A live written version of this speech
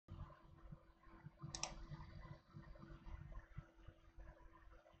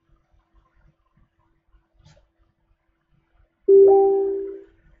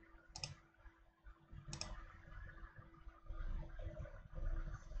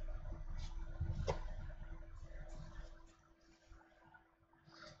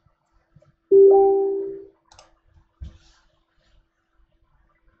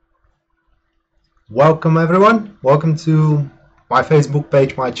Welcome everyone, welcome to my Facebook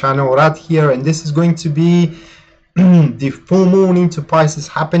page, my channel, Rad here, and this is going to be the full moon into Pisces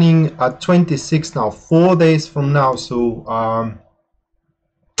happening at 26 now, 4 days from now. So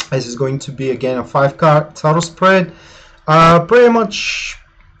this is going to be again a 5-card tarot spread. Pretty much,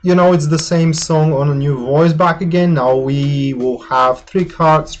 you know, it's the same song on a new voice back again. Now we will have 3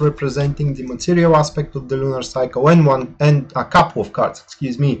 cards representing the material aspect of the lunar cycle and a couple of cards,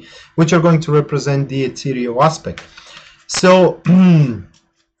 excuse me, which are going to represent the ethereal aspect. So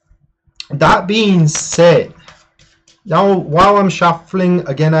that being said, now while I'm shuffling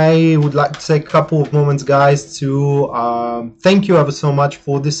again, I would like to take a couple of moments, guys, to thank you ever so much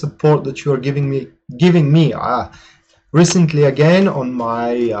for the support that you are giving me recently again on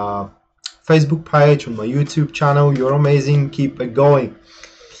my Facebook page, on my YouTube channel. You're amazing, keep it going.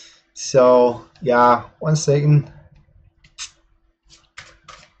 So yeah, one second.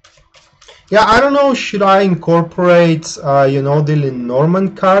 Yeah, I don't know, should I incorporate you know, the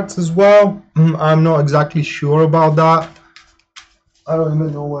Lenormand cards as well? I'm not exactly sure about that. I don't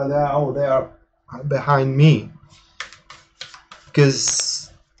even know where they are. Oh, they are behind me, because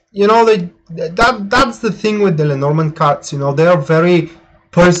you know, that's the thing with the Lenormand cards, you know, they are very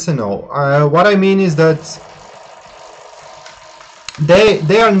personal. What I mean is that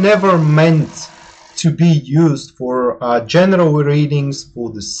they are never meant to be used for general readings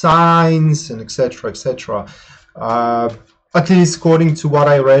for the signs and etc, etc. At least according to what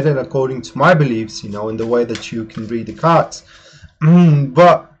I read and according to my beliefs, you know, in the way that you can read the cards.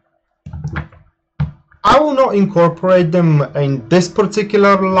 But I will not incorporate them in this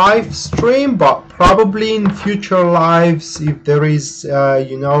particular live stream, but probably in future lives, if there is,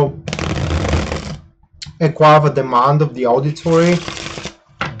 you know, a quite of a demand of the auditory,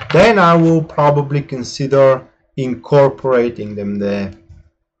 then I will probably consider incorporating them there.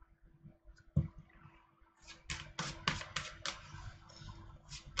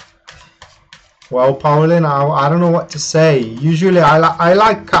 Well, Pauline, I don't know what to say. Usually I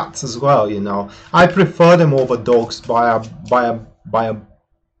like cats as well, you know. I prefer them over dogs by a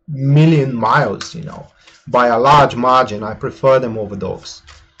million miles, you know. By a large margin, I prefer them over dogs.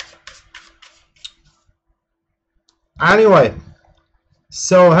 Anyway,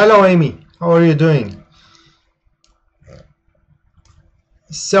 so hello Amy, how are you doing?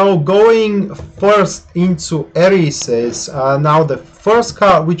 So going first into Aries, now the first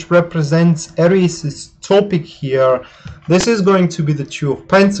card which represents Aries' topic here, this is going to be the Two of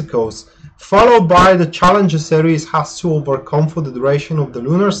Pentacles, followed by the challenges Aries has to overcome for the duration of the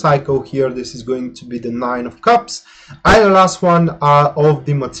lunar cycle here. This is going to be the Nine of Cups, and the last one of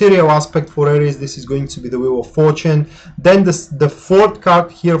the material aspect for Aries, this is going to be the Wheel of Fortune. Then the fourth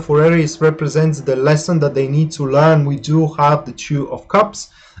card here for Aries represents the lesson that they need to learn. We do have the Two of Cups,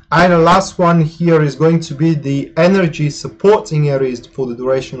 and the last one here is going to be the energy supporting Aries for the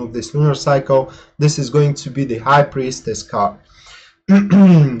duration of this lunar cycle. This is going to be the High Priestess card.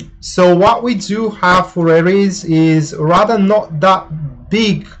 So what we do have for Aries is rather not that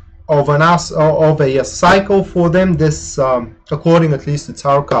big of a cycle for them, this according at least to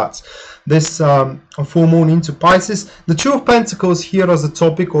tarot cards, this full moon into Pisces. The Two of Pentacles here as a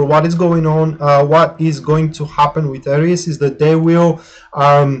topic, or what is going on, what is going to happen with Aries, is that they will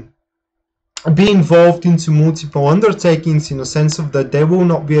be involved into multiple undertakings, in a sense of that they will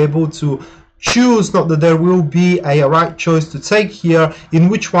not be able to choose, not that there will be a right choice to take here in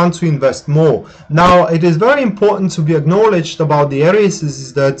which one to invest more. Now it is very important to be acknowledged about the Aries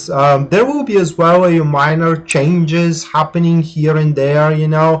is that there will be as well a minor changes happening here and there, you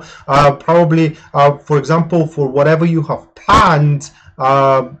know, probably for example, for whatever you have planned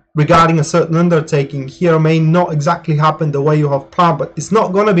regarding a certain undertaking here may not exactly happen the way you have planned, but it's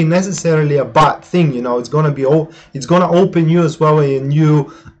not going to be necessarily a bad thing, you know. It's going to be, it's going to open you as well a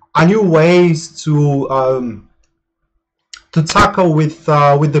new ways to tackle with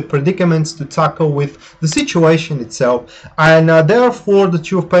the predicaments, to tackle with the situation itself. And therefore the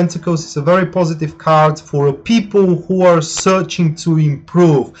Two of Pentacles is a very positive card for people who are searching to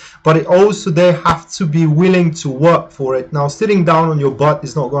improve, but it also, they have to be willing to work for it. Now sitting down on your butt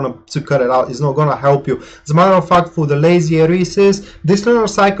is not going to cut it out, it's not going to help you. As a matter of fact, for the lazy Aries, this lunar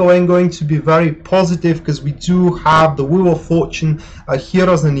cycle ain't going to be very positive, because we do have the Wheel of Fortune here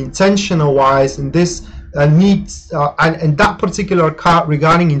as an intentional wise, and this needs and that particular card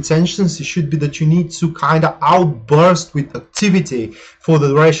regarding intentions, it should be that you need to kind of outburst with activity for the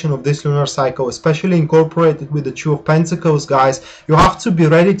duration of this lunar cycle, especially incorporated with the Two of Pentacles, guys. You have to be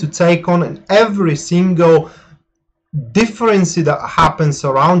ready to take on every single difference that happens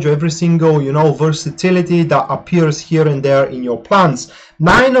around you, every single, you know, versatility that appears here and there in your plans.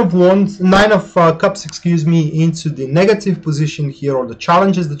 Nine of cups, excuse me, into the negative position here, or the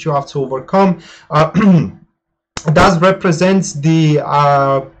challenges that you have to overcome, does represent the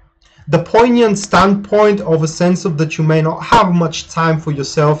poignant standpoint of a sense of that you may not have much time for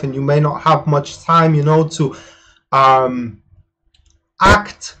yourself, and you may not have much time, you know, to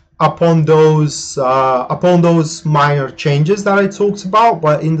act upon those minor changes that I talked about,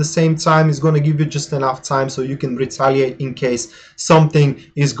 but in the same time it's going to give you just enough time so you can retaliate in case something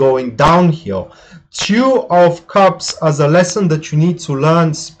is going downhill. Two of Cups as a lesson that you need to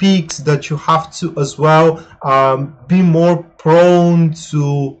learn speaks that you have to as well be more prone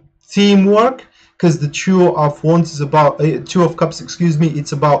to teamwork, because the Two of Wands is about Two of Cups, excuse me,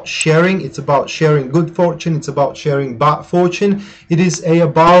 it's about sharing. It's about sharing good fortune, it's about sharing bad fortune. It is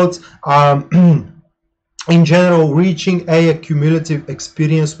about in general reaching a cumulative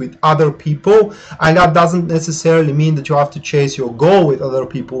experience with other people, and that doesn't necessarily mean that you have to chase your goal with other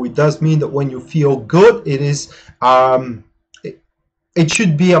people. It does mean that when you feel good, it is it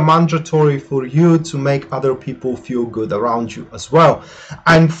should be a mandatory for you to make other people feel good around you as well.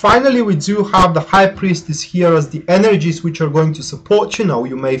 And finally, we do have the High Priestess here as the energies which are going to support you. Now,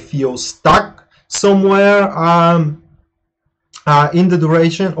 you may feel stuck somewhere in the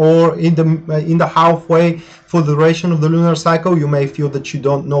duration, or in the halfway for the duration of the lunar cycle. You may feel that you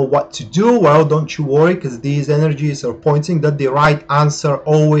don't know what to do. Well, don't you worry, because these energies are pointing that the right answer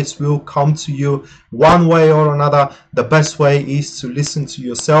always will come to you one way or another. The best way is to listen to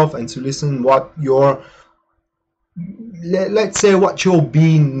yourself and to listen what your, let's say, what your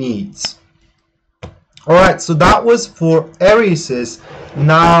being needs. All right, so that was for Aries.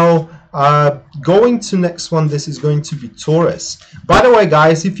 Now going to next one, this is going to be Taurus. By the way,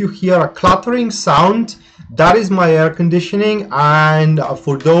 guys, if you hear a clattering sound, that is my air conditioning. And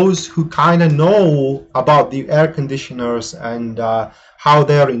for those who kind of know about the air conditioners and how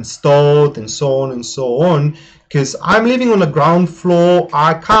they're installed and so on and so on, because I'm living on the ground floor,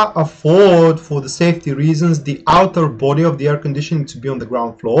 I can't afford, for the safety reasons, the outer body of the air conditioning to be on the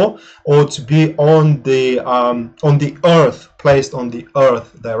ground floor, or to be on the earth, placed on the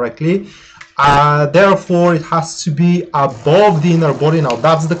earth directly. Therefore, it has to be above the inner body. Now,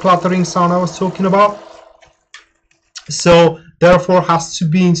 that's the clattering sound I was talking about. So therefore has to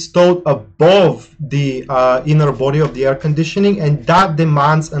be installed above the inner body of the air conditioning, and that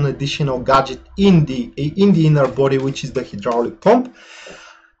demands an additional gadget in the inner body, which is the hydraulic pump.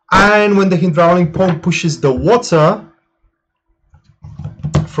 And when the hydraulic pump pushes the water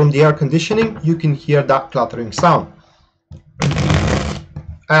from the air conditioning, you can hear that clattering sound.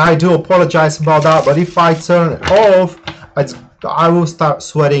 And I do apologize about that, but if I turn it off, I will start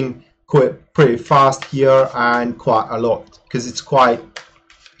sweating pretty fast here, and quite a lot, because it's quite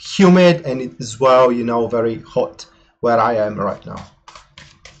humid and it is, well, you know, very hot where I am right now.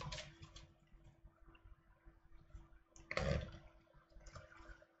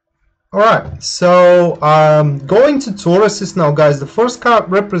 Alright, so going to Tauruses now, guys. The first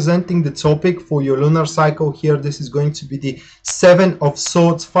card representing the topic for your lunar cycle here, this is going to be the Seven of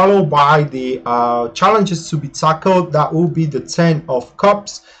Swords, followed by the challenges to be tackled. That will be the Ten of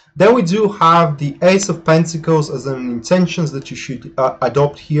Cups. Then we do have the Ace of Pentacles as an intentions that you should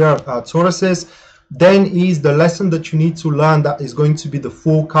adopt here, Tauruses. Then is the lesson that you need to learn. That is going to be the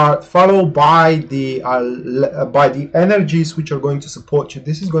Fool card, followed by the energies which are going to support you.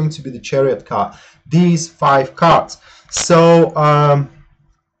 This is going to be the Chariot card. These 5 cards. So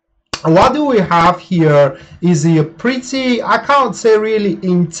what do we have here is a pretty, I can't say really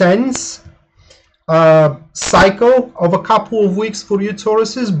intense cycle of a couple of weeks for you,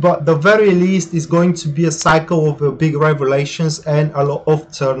 Tauruses, but the very least is going to be a cycle of big revelations and a lot of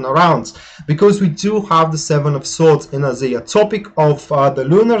turnarounds, because we do have the Seven of Swords. And as a topic of the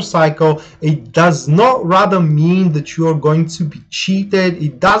lunar cycle, it does not rather mean that you are going to be cheated.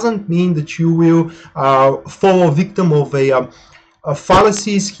 It doesn't mean that you will fall victim of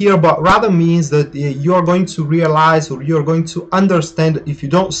fallacies here, but rather means that you are going to realize, or you are going to understand, that if you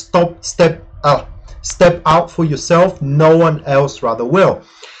don't step out for yourself, no one else rather will.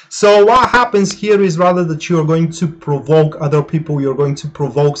 So what happens here is rather that you are going to provoke other people, you're going to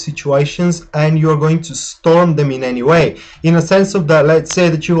provoke situations, and you're going to storm them in any way. In a sense of that, let's say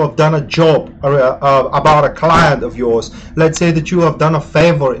that you have done a job about a client of yours. Let's say that you have done a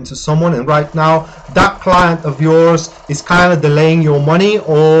favor into someone, and right now that client of yours is kind of delaying your money,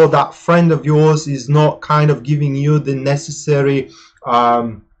 or that friend of yours is not kind of giving you the necessary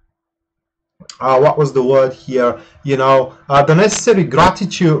what was the word here, you know, the necessary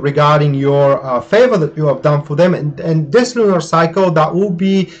gratitude regarding your favor that you have done for them. And this lunar cycle, that will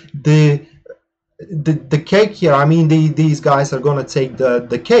be the cake here. I mean, these guys are going to take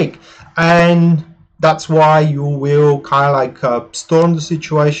the cake, and that's why you will kind of like storm the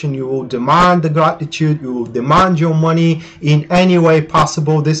situation. You will demand the gratitude, you will demand your money in any way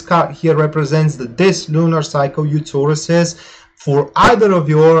possible. This card here represents that this lunar cycle, you Tauruses, for either of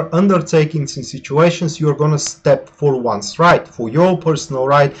your undertakings and situations, you're going to step for one's right, for your personal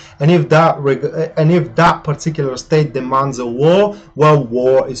right. And if that particular state demands a war, well,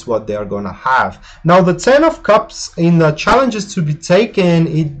 war is what they're going to have. Now, the Ten of Cups in the challenges to be taken,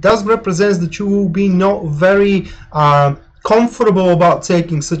 it does represent that you will be not very comfortable about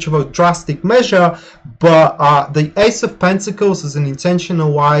taking such of a drastic measure, but the Ace of Pentacles, as an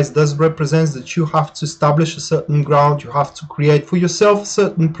intentional wise, does represent that you have to establish a certain ground, you have to create for yourself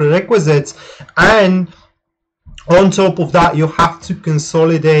certain prerequisites, and on top of that you have to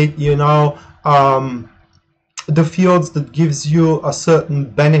consolidate, you know, the fields that gives you a certain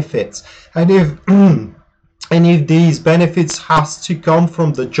benefit. And if and if these benefits has to come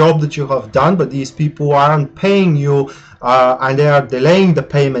from the job that you have done, but these people aren't paying you and they are delaying the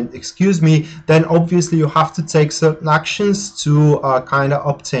payment, excuse me, then obviously you have to take certain actions to kind of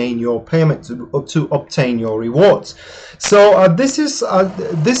obtain your payment, to obtain your rewards. So this is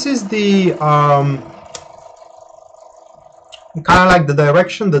the kind of like the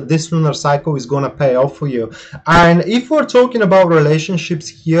direction that this lunar cycle is going to pay off for you. And if we're talking about relationships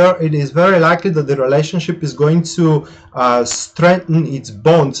here, it is very likely that the relationship is going to strengthen its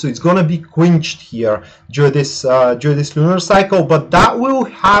bond, so it's going to be quenched here during this lunar cycle, but that will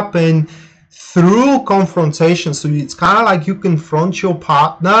happen through confrontation. So it's kind of like you confront your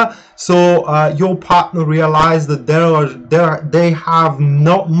partner, so your partner realize that they have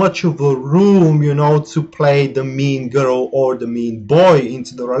not much of a room, you know, to play the mean girl or the mean boy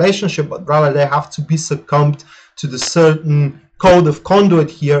into the relationship, but rather they have to be succumbed to the certain code of conduit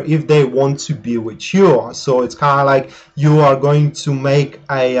here if they want to be with you. So it's kind of like you are going to make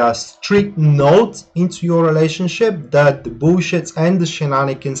a strict note into your relationship that the bullshits and the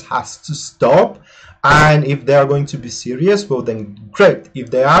shenanigans has to stop. And if they are going to be serious, well then great.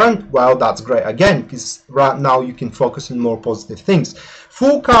 If they aren't, well that's great again, because right now you can focus on more positive things.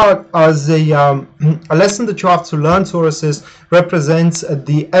 Fool card as a lesson that you have to learn, Tauruses, represents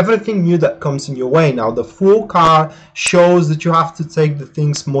the everything new that comes in your way. Now the Fool card shows that you have to take the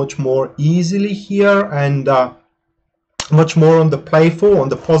things much more easily here, and much more on the playful, on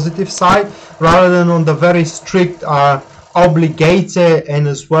the positive side, rather than on the very strict obligated and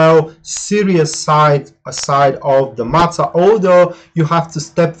as well serious side of the matter. Although you have to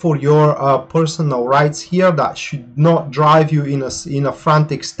step for your personal rights here, that should not drive you in a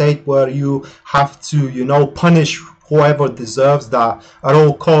frantic state where you have to, you know, punish whoever deserves that at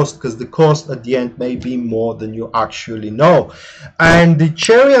all costs, because the cost at the end may be more than you actually know. And the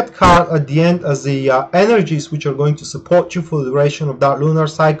Chariot card at the end as the energies which are going to support you for the duration of that lunar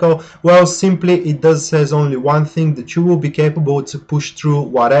cycle, well, simply it does says only one thing, that you will be capable to push through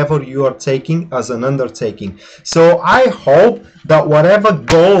whatever you are taking as an undertaking. So I hope that whatever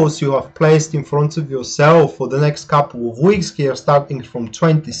goals you have placed in front of yourself for the next couple of weeks here, starting from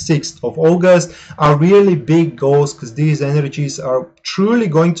 26th of August, are really big goals, because these energies are truly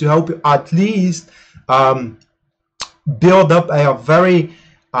going to help you at least build up a very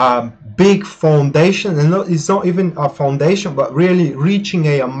big foundation. And it's not even a foundation, but really reaching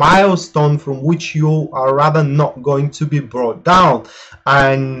a milestone from which you are rather not going to be brought down.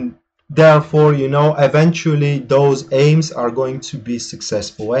 And therefore, you know, eventually those aims are going to be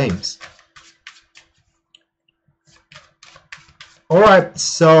successful aims. All right,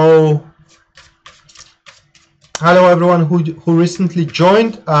 so hello everyone who recently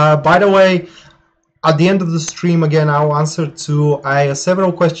joined. By the way, at the end of the stream, again, I'll answer to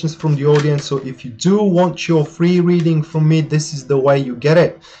several questions from the audience. So if you do want your free reading from me, this is the way you get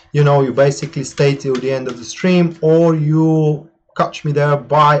it. You know, you basically stay till the end of the stream, or you catch me there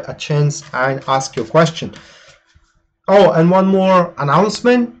by a chance and ask your question. Oh, and one more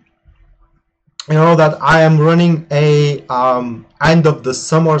announcement. You know that I am running a end of the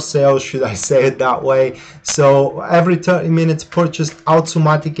summer sale, should I say it that way. So every 30 minutes purchased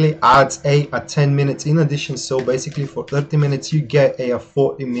automatically adds a 10 minutes in addition. So basically for 30 minutes you get a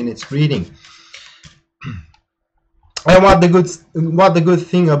 40 minutes reading. And what the good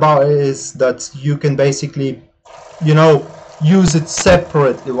thing about it is that you can basically, you know, use it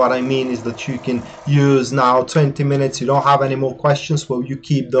separately. What I mean is that you can use now 20 minutes, you don't have any more questions, well, you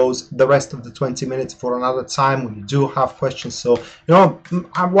keep the rest of the 20 minutes for another time when you do have questions. So, you know,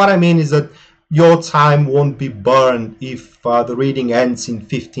 what I mean is that your time won't be burned if the reading ends in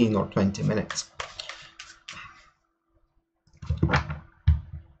 15 or 20 minutes.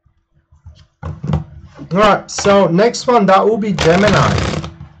 All right, so next one, that will be Gemini.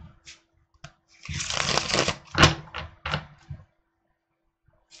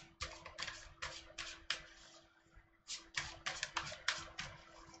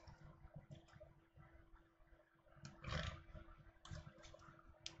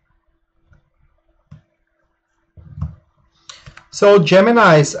 So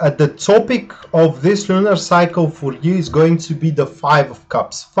Geminis, the topic of this lunar cycle for you is going to be the Five of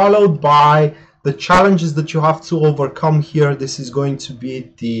Cups, followed by the challenges that you have to overcome here. This is going to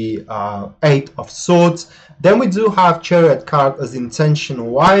be the Eight of Swords. Then we do have Chariot card as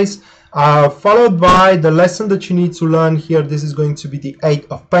intention-wise, followed by the lesson that you need to learn here. This is going to be the Eight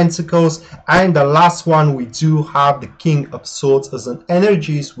of Pentacles. And the last one, we do have the King of Swords as an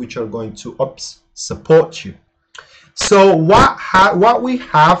energies which are going to support you. So what we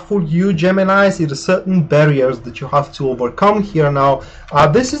have for you, Geminis, is certain barriers that you have to overcome here now.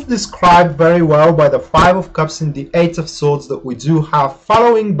 This is described very well by the Five of Cups and the Eight of Swords that we do have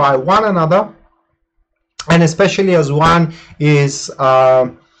following by one another, and especially as one is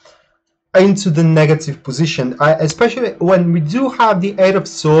into the negative position. Especially when we do have the Eight of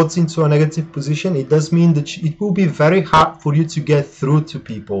Swords into a negative position, it does mean that it will be very hard for you to get through to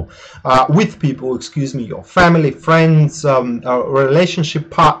people, excuse me, your family, friends, relationship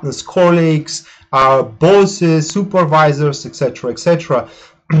partners, colleagues, bosses, supervisors, etc., etc.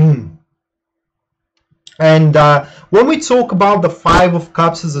 And when we talk about the Five of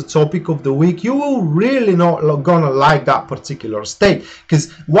Cups as a topic of the week, you will really not gonna like that particular state,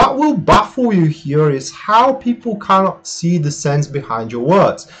 because what will baffle you here is how people cannot see the sense behind your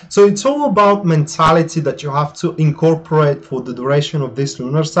words. So it's all about mentality that you have to incorporate for the duration of this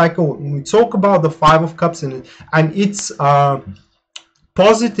lunar cycle. When we talk about the Five of Cups and its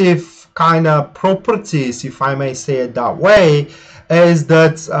positive kind of properties, if I may say it that way, is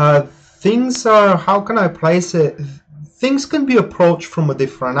that things are, how can I place it? Things can be approached from a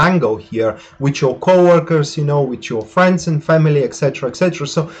different angle here with your co-workers, you know, with your friends and family, etc., etc.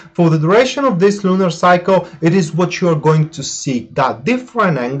 So for the duration of this lunar cycle, it is what you are going to see, that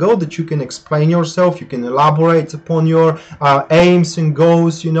different angle that you can explain yourself, you can elaborate upon your aims and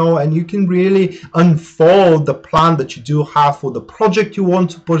goals, you know, and you can really unfold the plan that you do have for the project you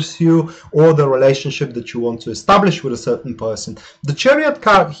want to pursue or the relationship that you want to establish with a certain person. The Chariot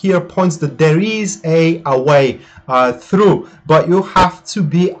card here points that there is a way through, but you have to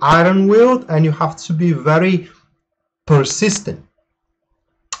be iron-willed and you have to be very persistent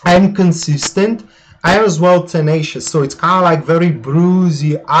and consistent and as well tenacious. So it's kind of like very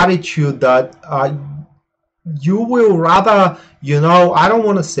bruisey attitude that you will rather, you know, I don't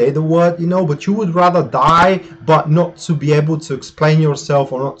want to say the word, you know, but you would rather die but not to be able to explain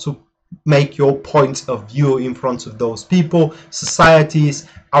yourself or not to make your point of view in front of those people, societies,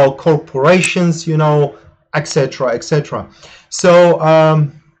 our corporations, you know, etc., etc. So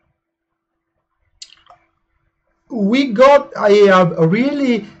we got a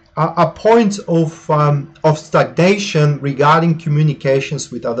really a point of stagnation regarding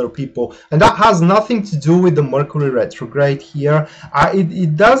communications with other people, and that has nothing to do with the Mercury retrograde here.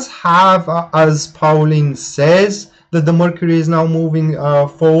 It does have, as Pauline says, that the Mercury is now moving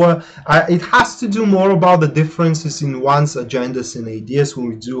forward. It has to do more about the differences in one's agendas and ideas when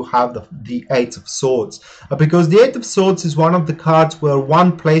we do have the Eight of Swords. Because the Eight of Swords is one of the cards where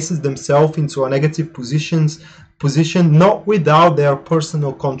one places themselves into a negative position not without their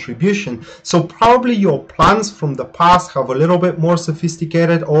personal contribution. So probably your plans from the past have a little bit more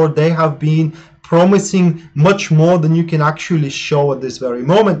sophisticated, or they have been promising much more than you can actually show at this very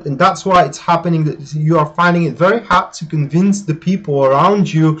moment, and that's why it's happening that you are finding it very hard to convince the people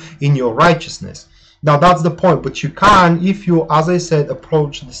around you in your righteousness. Now that's the point, but you can, if you, as I said,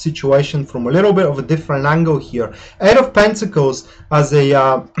 approach the situation from a little bit of a different angle here. Eight of Pentacles as a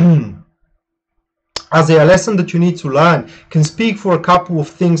as a lesson that you need to learn can speak for a couple of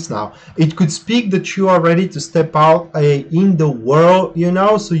things now. It could speak that you are ready to step out in the world, you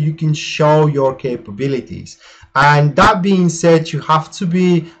know, so you can show your capabilities. And that being said, you have to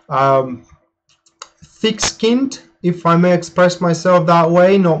be thick-skinned, if I may express myself that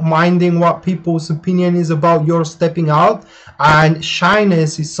way, not minding what people's opinion is about your stepping out. And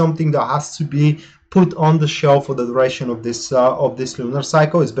shyness is something that has to be put on the show for the duration of this lunar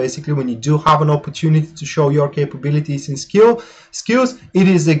cycle. Is basically when you do have an opportunity to show your capabilities and skills, it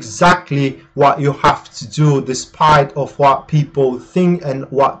is exactly what you have to do, despite of what people think and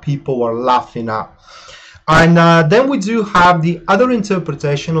what people are laughing at. And then we do have the other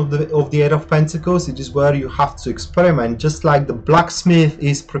interpretation of the Eight of Pentacles. It is where you have to experiment, just like the blacksmith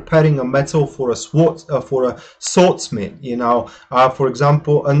is preparing a metal for a swordsmith. You know, for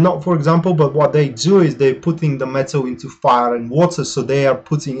example, and not for example, but what they do is they're putting the metal into fire and water, so they are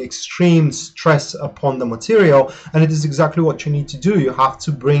putting extreme stress upon the material. And it is exactly what you need to do. You have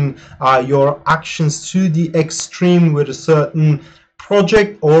to bring your actions to the extreme with a certain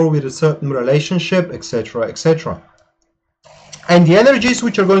project or with a certain relationship, etc., etc. And the energies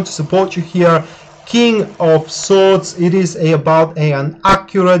which are going to support you here: King of Swords. It is about an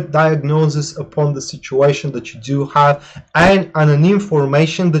accurate diagnosis upon the situation that you do have, and an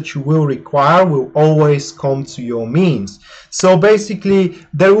information that you will require will always come to your means. So basically,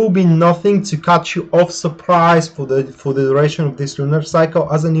 there will be nothing to catch you off surprise for the duration of this lunar cycle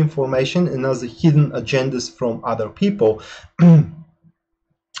as an information and as a hidden agendas from other people.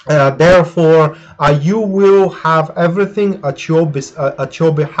 Therefore, you will have everything at your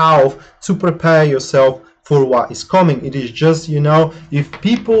behalf to prepare yourself for what is coming. It is just, you know, if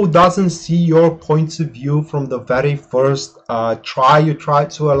people doesn't see your point of view from the very first you try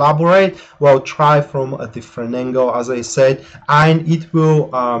to elaborate, well, try from a different angle, as I said, and it will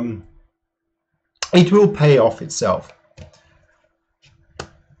pay off itself.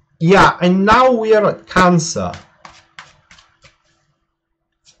 Yeah, and now we are at Cancer.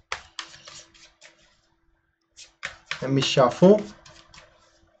 Let me shuffle.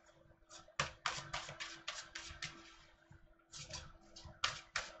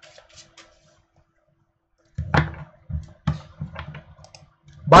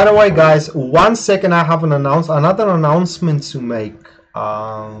 By the way, guys, 1 second, I have another announcement to make.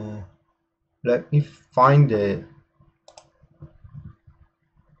 Let me find it.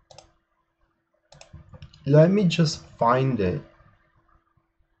 Let me just find it.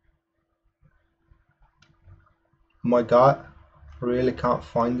 Oh my God, really can't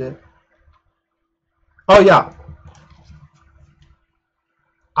find it. Oh yeah,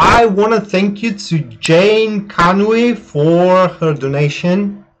 I want to thank you to Jane Canwy for her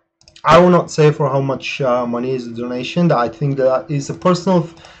donation. I will not say for how much money is the donation. That I think that is a personal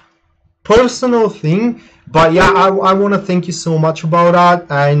thing, but yeah, I want to thank you so much about that.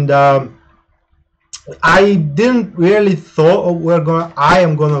 And I didn't really thought I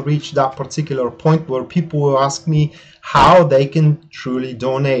am gonna reach that particular point where people will ask me how they can truly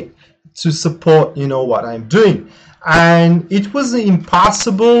donate to support, you know, what I'm doing. And it was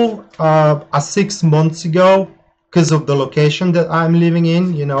impossible 6 months ago because of the location that I'm living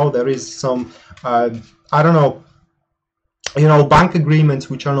in. You know, there is some I don't know, you know, bank agreements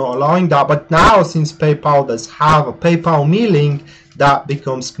which are not allowing that. But now, since PayPal does have a PayPal me link, that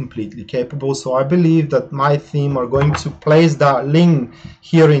becomes completely capable. So I believe that my team are going to place that link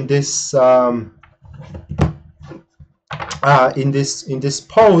here in this in this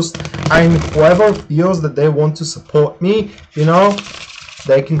post, and whoever feels that they want to support me, you know,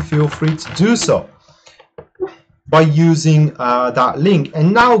 they can feel free to do so by using that link.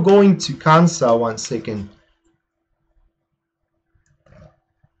 And now going to Cancer, 1 second.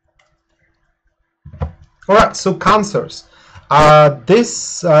 All right, so Cancers.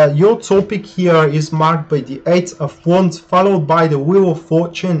 Your topic here is marked by the Eight of Wands, followed by the Wheel of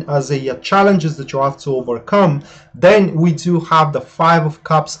Fortune as a challenges that you have to overcome. Then we do have the Five of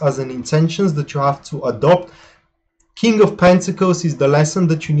Cups as an intentions that you have to adopt. King of Pentacles is the lesson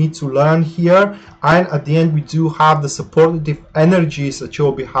that you need to learn here. And at the end, we do have the supportive energies at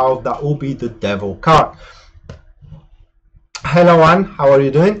your behalf. That will be the Devil card. Hello, Anne. How are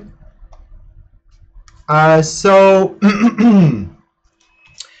you doing? So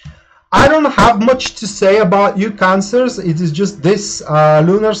I don't have much to say about you, Cancers. It is just this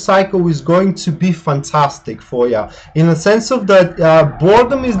lunar cycle is going to be fantastic for you, in the sense of that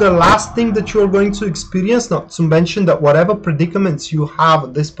boredom is the last thing that you're going to experience, not to mention that whatever predicaments you have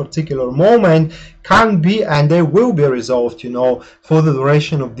at this particular moment can be, and they will be resolved, you know, for the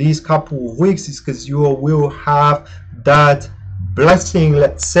duration of these couple of weeks, is because you will have that blessing,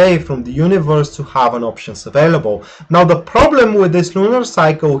 let's say, from the universe to have an options available. Now the problem with this lunar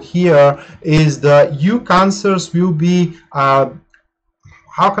cycle here is that you, Cancers, will be how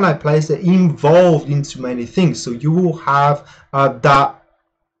can I place it, involved into many things. So you will have that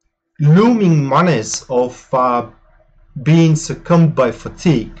looming menace of being succumbed by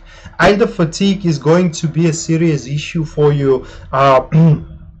fatigue, and the fatigue is going to be a serious issue for you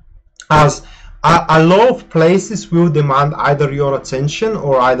as a lot of places will demand either your attention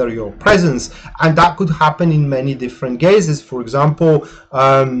or either your presence, and that could happen in many different cases. For example,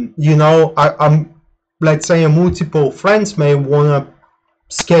 you know, let's say multiple friends may want to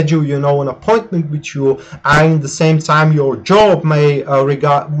schedule, you know, an appointment with you, and at the same time your job may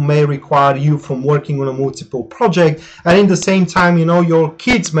require you from working on a multiple project, and in the same time, you know, your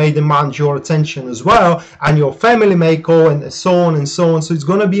kids may demand your attention as well, and your family may call, and so on and so on. So it's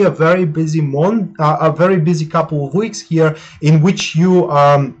going to be a very busy month, a very busy couple of weeks here, in which you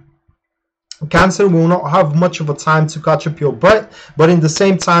Cancer will not have much of a time to catch up your breath, but in the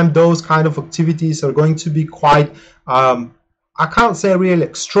same time, those kind of activities are going to be quite I can't say really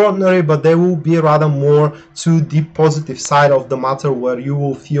extraordinary, but they will be rather more to the positive side of the matter, where you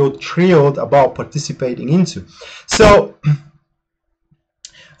will feel thrilled about participating into. So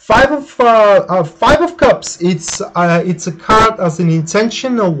Five of Cups, it's a card as an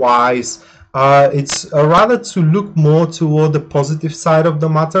intentional wise. It's rather to look more toward the positive side of the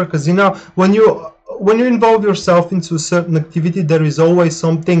matter, because you know, when you involve yourself into a certain activity, there is always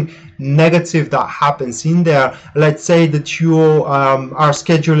something negative that happens in there. Let's say that you are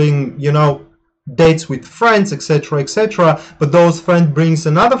scheduling, you know, dates with friends, etc., etc., but those friend brings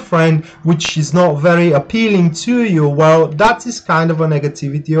another friend which is not very appealing to you. Well, that is kind of a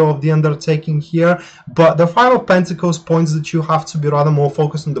negativity of the undertaking here, but the Five of Pentacles points that you have to be rather more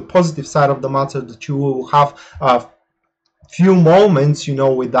focused on the positive side of the matter, that you will have a few moments, you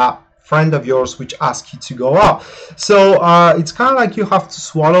know, with that friend of yours which ask you to go out. So it's kind of like you have to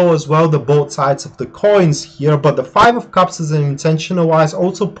swallow as well the both sides of the coins here. But the Five of Cups as an intentional wise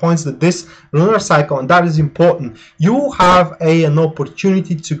also points that this lunar cycle, and that is important, you will have an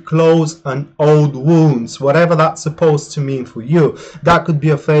opportunity to close an old wounds, whatever that's supposed to mean for you. That could be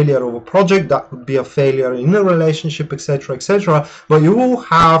a failure of a project, that could be a failure in a relationship, etc., etc., but you will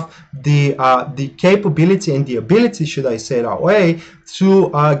have the capability and the ability, should I say that way, to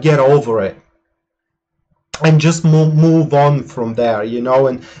get over it and just move on from there, you know,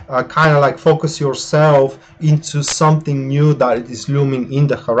 and kind of like focus yourself into something new that is looming in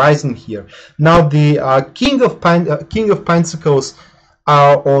the horizon here. Now the King of Pentacles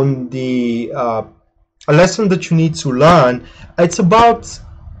are on the lesson that you need to learn. It's about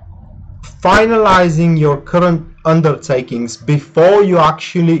finalizing your current undertakings before you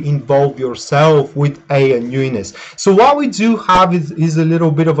actually involve yourself with a newness. So what we do have is a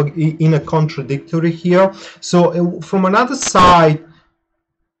little bit of a contradictory here. So from another side,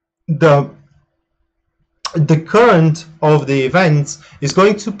 the current of the events is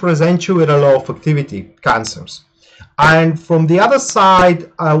going to present you with a lot of activity, Cancers. And from the other side,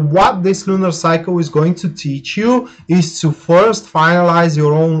 what this lunar cycle is going to teach you is to first finalize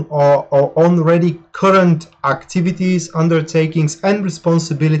your own already current activities, undertakings, and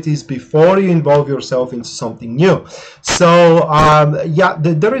responsibilities before you involve yourself into something new. So yeah,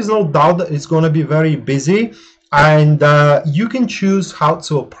 there is no doubt that it's going to be very busy, and you can choose how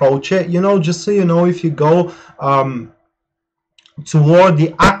to approach it. You know, just so you know, if you go toward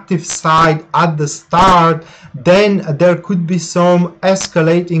the active side at the start, then there could be some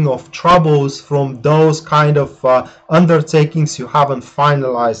escalating of troubles from those kind of undertakings you haven't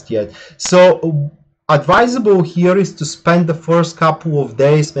finalized yet. So advisable here is to spend the first couple of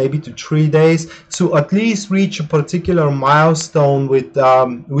days, maybe to 3 days, to at least reach a particular milestone with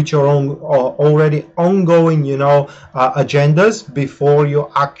your own already ongoing, you know, agendas before you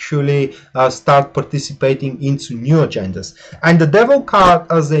actually start participating into new agendas. And the Devil card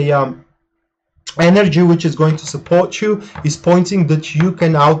as a energy which is going to support you is pointing that you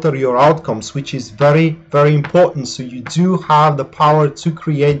can alter your outcomes, which is very, very important. So you do have the power to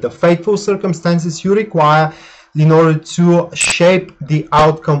create the faithful circumstances you require in order to shape the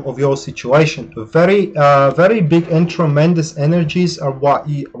outcome of your situation. Very very big and tremendous energies are what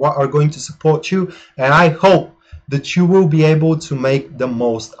are going to support you, and I hope that you will be able to make the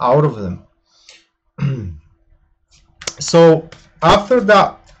most out of them. So after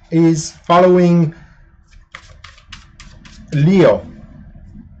that is following Leo.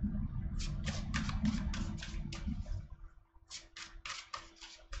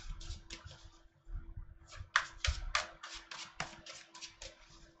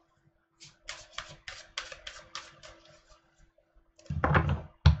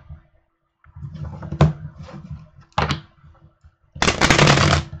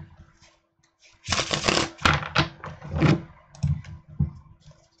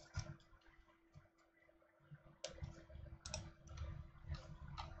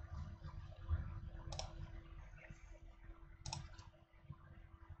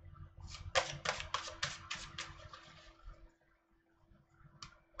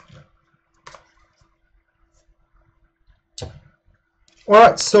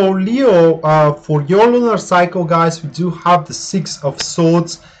 Alright, so Leo, for your lunar cycle, guys, we do have the Six of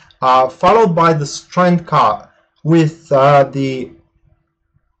Swords, followed by the Strength card with the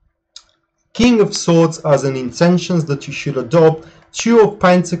King of Swords as an intentions that you should adopt, Two of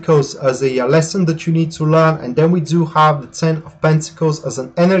Pentacles as a lesson that you need to learn, and then we do have the Ten of Pentacles as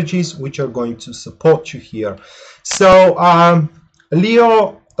an energies which are going to support you here. So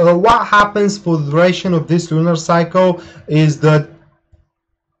Leo, what happens for the duration of this lunar cycle is that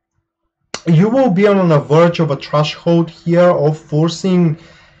you will be on the verge of a threshold here of forcing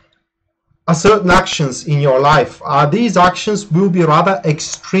certain actions in your life. These actions will be rather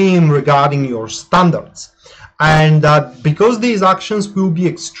extreme regarding your standards. And because these actions will be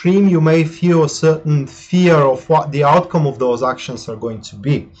extreme, you may feel a certain fear of what the outcome of those actions are going to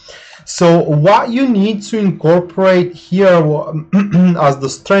be. So what you need to incorporate here as the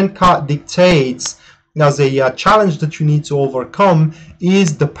Strength card dictates, as a challenge that you need to overcome,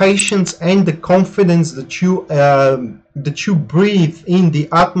 is the patience and the confidence that you breathe in the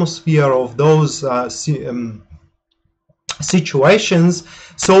atmosphere of those situations,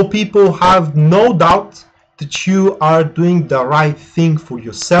 so people have no doubt that you are doing the right thing for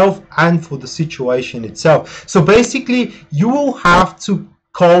yourself and for the situation itself. So basically, you will have to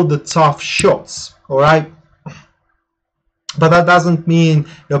call the tough shots, all right? But that doesn't mean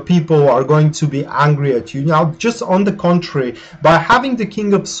people are going to be angry at you. Now, just on the contrary, by having the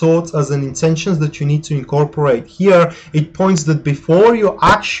King of Swords as an intentions that you need to incorporate here, it points that before you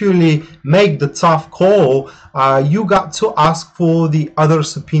actually make the tough call, you got to ask for the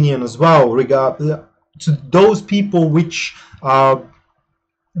other's opinion as well, to those people which are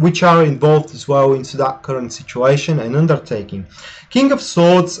involved as well into that current situation and undertaking. King of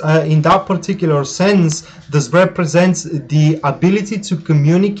Swords, in that particular sense, this represents the ability to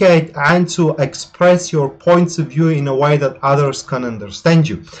communicate and to express your points of view in a way that others can understand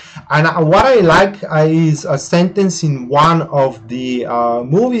you. And what I like is a sentence in one of the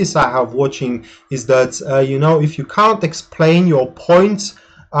movies I have watching, is that, if you can't explain your points,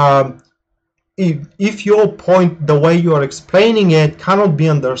 if your point, the way you are explaining it, cannot be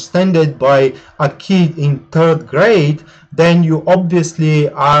understood by a kid in 3rd grade, then you obviously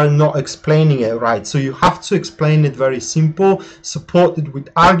are not explaining it right. So you have to explain it very simple, supported with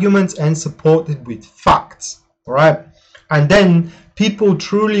arguments and supported with facts, all right? And then people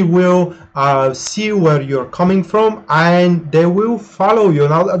truly will see where you're coming from, and they will follow you.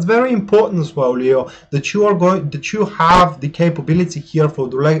 Now that's very important as well, Leo, that you have the capability here for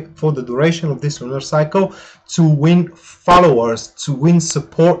the duration of this lunar cycle to win followers, to win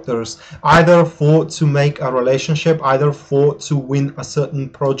supporters, either to make a relationship, either to win a certain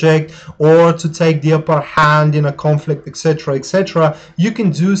project, or to take the upper hand in a conflict, etc., etc. You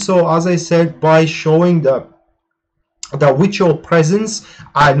can do so, as I said, by showing that with your presence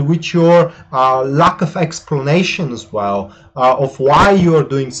and with your lack of explanation as well of why you are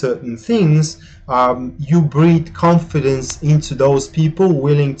doing certain things, you breed confidence into those people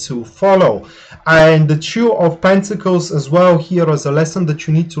willing to follow. And the Two of Pentacles as well here as a lesson that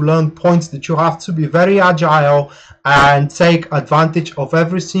you need to learn points that you have to be very agile and take advantage of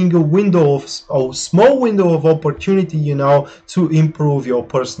every single window of small window of opportunity, to improve your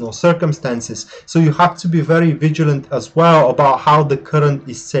personal circumstances. So you have to be very vigilant as well about how the current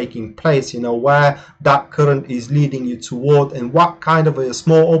is taking place, where that current is leading you toward, and what kind of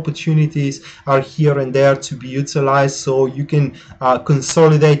small opportunities are here and there to be utilized, so you can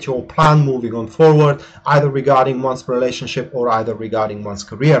consolidate your plan moving on forward, either regarding one's relationship or either regarding one's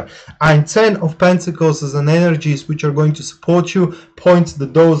career. And 10 of Pentacles as an energies which are going to support you, points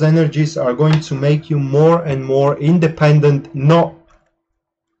that those energies are going to make you more and more independent, not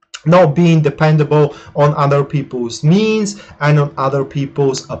being dependable on other people's means and on other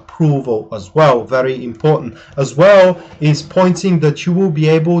people's approval as well. Very important as well is pointing that you will be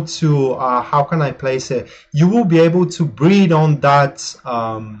able to how can I place it, you will be able to breed on that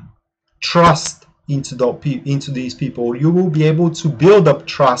trust into these people. You will be able to build up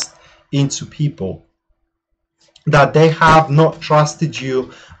trust into people that they have not trusted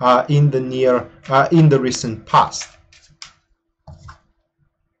you in the recent past.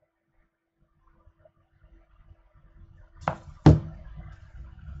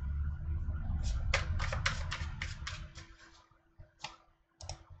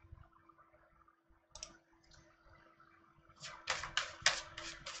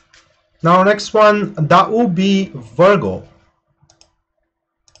 Now next one, that will be Virgo.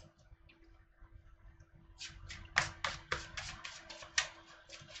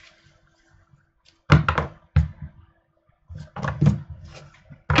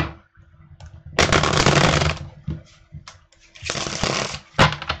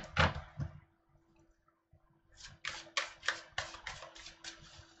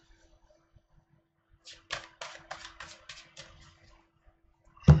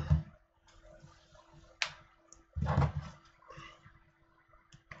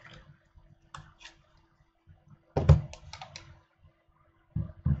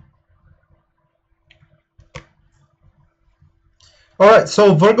 All right,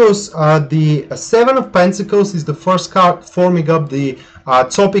 so Virgos, the Seven of Pentacles is the first card forming up the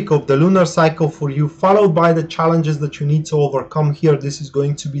topic of the lunar cycle for you, followed by the challenges that you need to overcome here. This is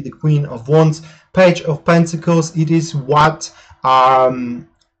going to be the Queen of Wands, Page of Pentacles. It is what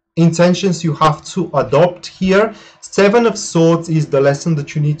intentions you have to adopt here. Seven of Swords is the lesson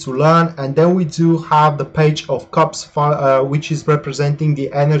that you need to learn, and then we do have the Page of Cups, which is representing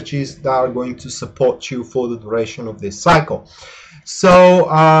the energies that are going to support you for the duration of this cycle. So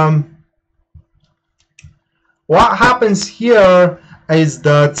what happens here is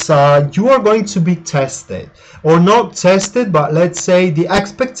that you are going to be tested, or not tested, but let's say the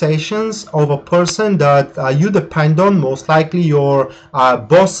expectations of a person that you depend on, most likely your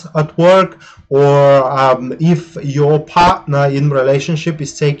boss at work, or if your partner in relationship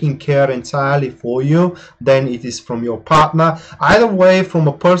is taking care entirely for you, then it is from your partner. Either way, from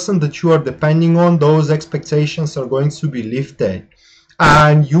a person that you are depending on, those expectations are going to be lifted,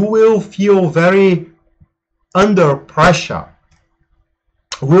 and you will feel very under pressure.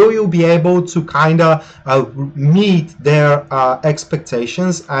 Will you be able to kind of meet their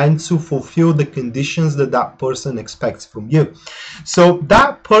expectations and to fulfill the conditions that that person expects from you? So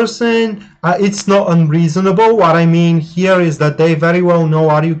that person, it's not unreasonable. What I mean here is that they very well know,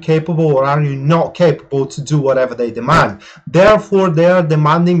 are you capable or are you not capable to do whatever they demand. Therefore, they are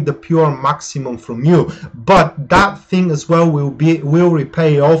demanding the pure maximum from you. But that thing as well will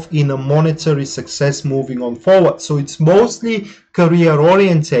repay off in a monetary success moving on forward. So it's mostly career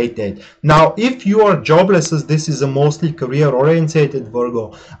orientated. Now, if you are jobless, as this is a mostly career orientated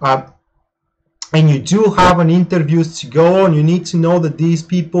Virgo, and you do have an interviews to go on, you need to know that these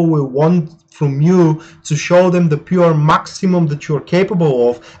people will want from you to show them the pure maximum that you're capable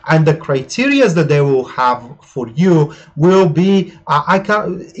of, and the criteria that they will have for you will be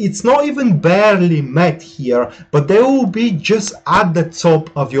it's not even barely met here, but they will be just at the top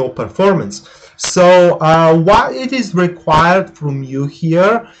of your performance. So what it is required from you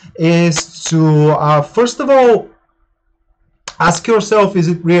here is to first of all ask yourself, is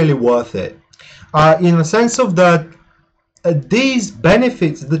it really worth it? In the sense of that these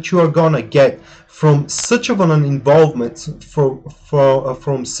benefits that you are gonna get from such of an involvement,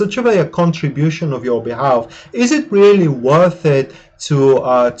 from such of a contribution of your behalf, is it really worth it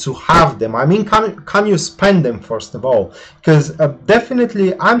to have them? I mean, can you spend them, first of all? Because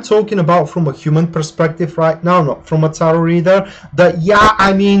definitely I'm talking about from a human perspective right now, not from a tarot reader. That, yeah,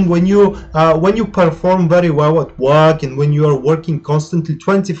 I mean, when you perform very well at work, and when you are working constantly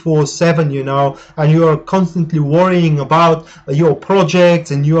 24/7, you know, and you are constantly worrying about your projects,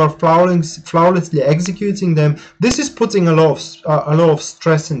 and you are flawlessly executing them, this is putting a lot of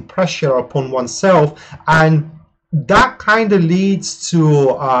stress and pressure upon oneself, and that kind of leads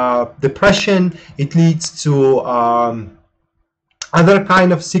to depression. It leads to other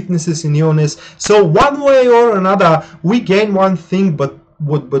kind of sicknesses and illness. So one way or another, we gain one thing, but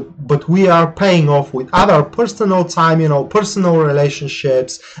we are paying off with other personal time, you know, personal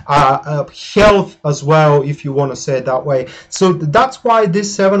relationships, health as well, if you want to say it that way. So that's why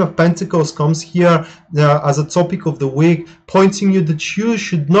this Seven of Pentacles comes here as a topic of the week, pointing you that you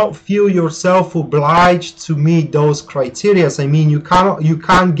should not feel yourself obliged to meet those criteria. I mean, you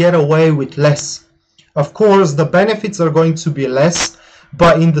can't get away with less. Of course, the benefits are going to be less,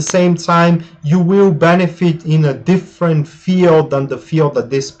 but in the same time, you will benefit in a different field than the field that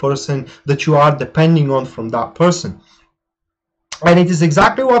this person that you are depending on from that person. And it is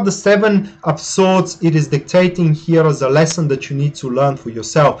exactly what the Seven of Swords, it is dictating here as a lesson that you need to learn for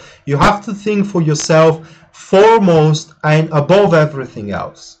yourself. You have to think for yourself foremost and above everything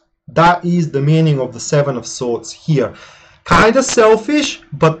else. That is the meaning of the Seven of Swords here. Kind of selfish,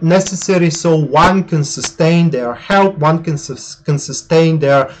 but necessary, so one can sustain their health, one can sustain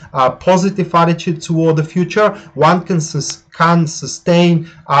their positive attitude toward the future, one can sustain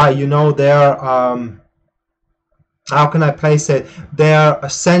you know, their how can I place it, their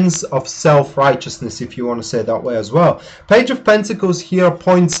sense of self-righteousness, if you want to say it that way as well. Page of Pentacles here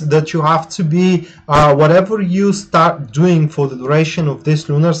points that you have to be, whatever you start doing for the duration of this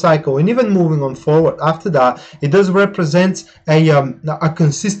lunar cycle, and even moving on forward after that, it does represent a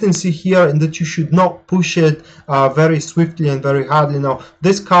consistency here, and that you should not push it very swiftly and very hardly. Now,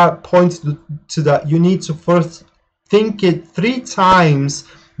 this card points to that you need to first think it 3 times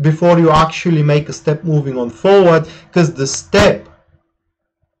before you actually make a step moving on forward, because the step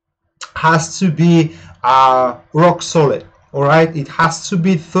has to be rock solid. All right, it has to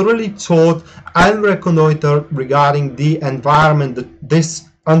be thoroughly taught and reconnoitered regarding the environment that this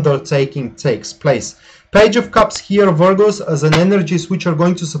undertaking takes place. Page of Cups here, Virgos, as an energies which are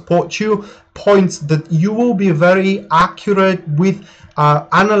going to support you, points that you will be very accurate with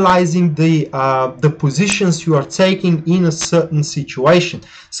analyzing the positions you are taking in a certain situation.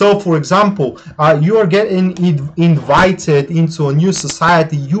 So, for example, you are getting invited into a new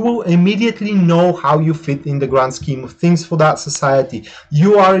society. You will immediately know how you fit in the grand scheme of things for that society.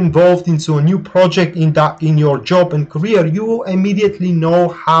 You are involved into a new project in your job and career. You will immediately know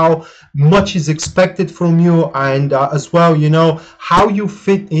how much is expected from you, and as well, you know how you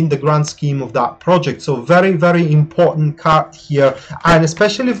fit in the grand scheme of that project. So very, very important card here. And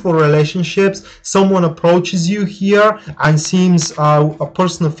especially for relationships, someone approaches you here and seems a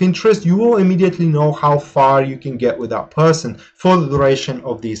person of interest, you will immediately know how far you can get with that person for the duration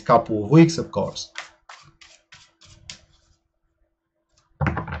of these couple of weeks, of course.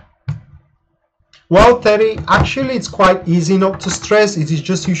 Well, Terry, actually it's quite easy not to stress. It is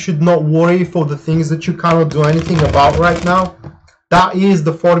just you should not worry for the things that you cannot do anything about right now. That is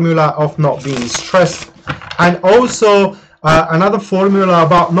the formula of not being stressed. And also another formula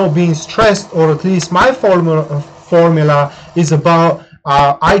about not being stressed, or at least my formula is about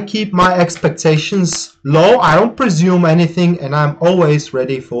I keep my expectations low. I don't presume anything, and I'm always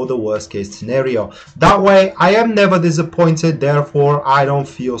ready for the worst case scenario. That way I am never disappointed, therefore I don't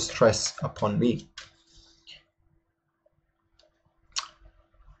feel stress upon me.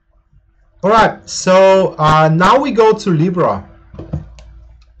 Alright, so now we go to Libra.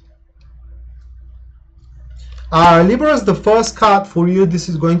 Libra is the first card for you. This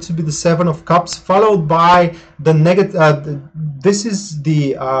is going to be the Seven of Cups, followed by the negative. This is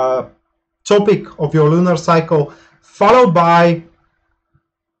the topic of your lunar cycle, followed by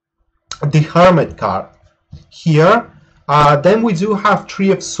the Hermit card here. Then we do have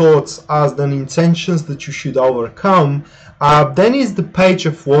Three of Swords as the intentions that you should overcome. Then is the Page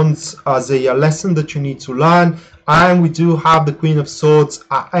of Wands as a lesson that you need to learn. And we do have the Queen of Swords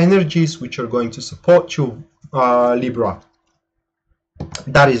energies which are going to support you, Libra.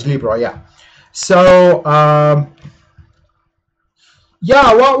 That is Libra, yeah. So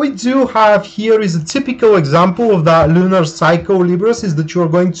yeah, what we do have here is a typical example of that lunar cycle, Libras, is that you are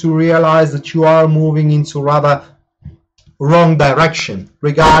going to realize that you are moving into rather wrong direction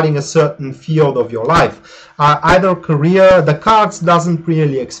regarding a certain field of your life. Either career, the cards doesn't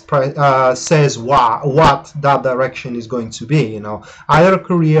really express says what that direction is going to be, you know, either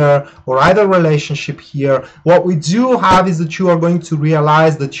career or either relationship here. What we do have is that you are going to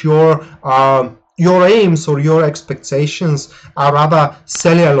realize that your aims or your expectations are rather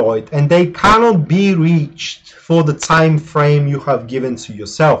celluloid, and they cannot be reached for the time frame you have given to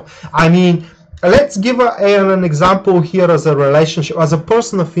yourself. I mean, let's give an example here as a relationship, as a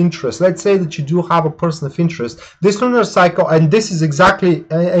person of interest. Let's say that you do have a person of interest. This lunar cycle, and this is exactly,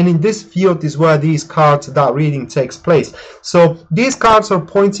 and in this field is where these cards, that reading takes place. So these cards are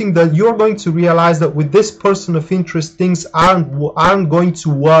pointing that you're going to realize that with this person of interest, things aren't going to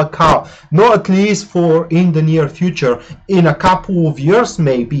work out. Not at least for in the near future. In a couple of years,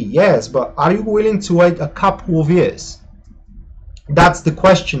 maybe, yes, but are you willing to wait a couple of years? That's the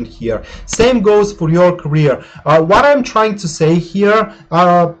question here. Same goes for your career. What I'm trying to say here,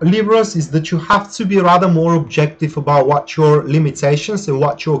 Libras, is that you have to be rather more objective about what your limitations and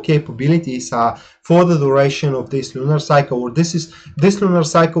what your capabilities are for the duration of this lunar cycle. Or this lunar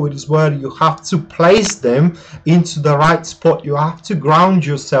cycle, it is where you have to place them into the right spot. You have to ground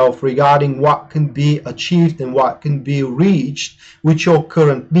yourself regarding what can be achieved and what can be reached with your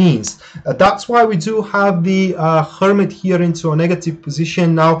current means. That's why we do have the Hermit here into a negative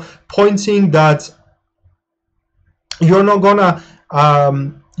position now, pointing that you're not gonna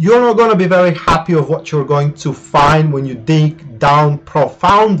be very happy of what you're going to find when you dig down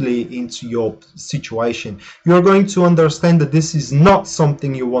profoundly into your situation. You're going to understand that this is not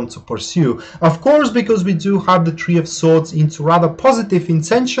something you want to pursue. Of course, because we do have the Three of Swords into rather positive,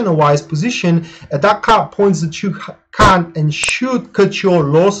 intentional-wise position, that card points that you can and should cut your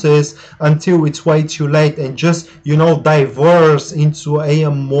losses until it's way too late and just, you know, diverse into a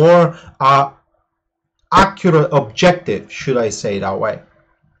more accurate objective, should I say that way.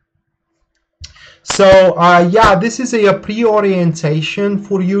 So yeah, this is a pre-orientation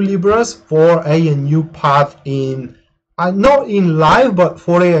for you, Libras, for a new path in not in life, but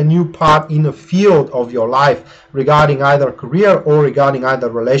for a new path in a field of your life regarding either career or regarding either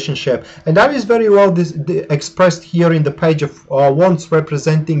relationship. And that is very well expressed here in the Page of Wands,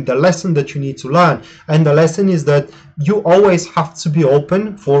 representing the lesson that you need to learn. And the lesson is that you always have to be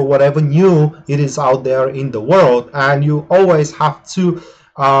open for whatever new it is out there in the world, and you always have to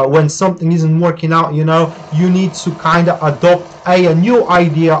when something isn't working out, you know, you need to kind of adopt a new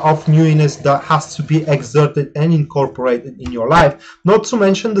idea of newness that has to be exerted and incorporated in your life. Not to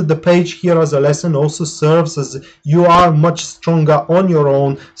mention that the page here as a lesson also serves as you are much stronger on your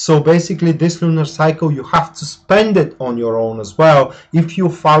own. So basically this lunar cycle, you have to spend it on your own as well if you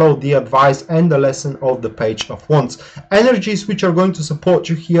follow the advice and the lesson of the Page of Wands. Energies which are going to support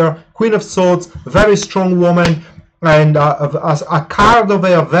you here: Queen of Swords, very strong woman, and as a card of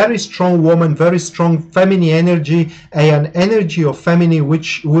a very strong woman, very strong feminine energy, an energy of feminine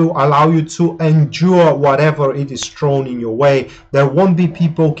which will allow you to endure whatever it is thrown in your way. There won't be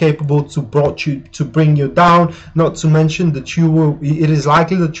people capable to bring you down. Not to mention that it is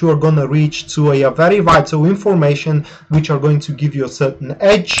likely that you are going to reach to a very vital information which are going to give you a certain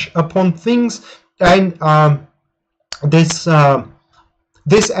edge upon things. And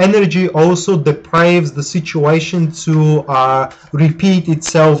this energy also depraves the situation to repeat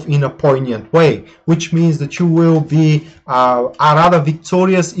itself in a poignant way, which means that you will be rather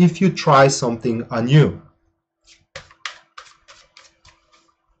victorious if you try something anew.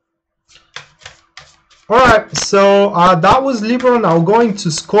 Alright, so that was Libra. Now going to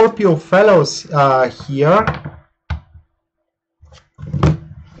Scorpio fellows here.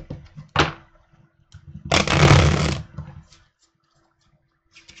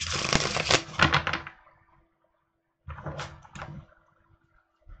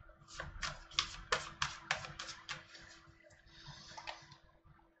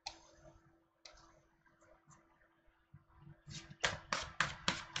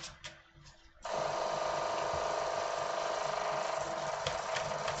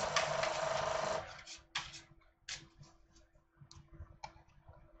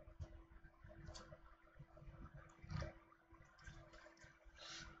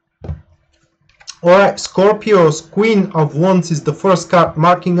 Alright, Scorpios, Queen of Wands is the first card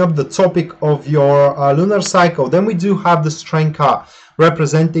marking up the topic of your lunar cycle. Then we do have the Strength card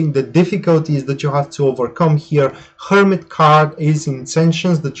representing the difficulties that you have to overcome here. Hermit card is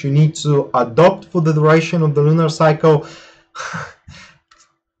intentions that you need to adopt for the duration of the lunar cycle.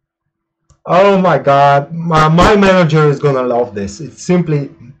 Oh my god, my manager is gonna love this. It's simply,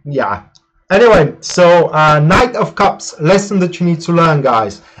 yeah. Anyway, so Knight of Cups, lesson that you need to learn,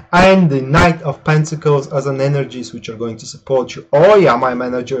 guys. And the Knight of Pentacles as an energies which are going to support you. Oh yeah, my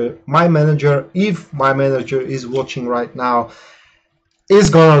manager, if my manager is watching right now, is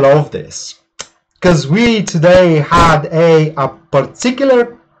gonna love this. Because we today had a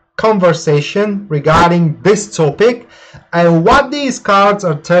particular conversation regarding this topic. And what these cards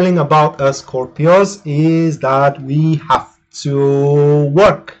are telling about us Scorpios is that we have to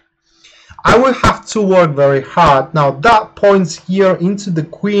work. I will have to work very hard. Now that points here into the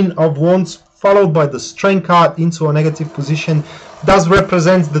Queen of Wands, followed by the Strength card into a negative position. Does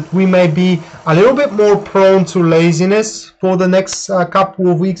represent that we may be a little bit more prone to laziness for the next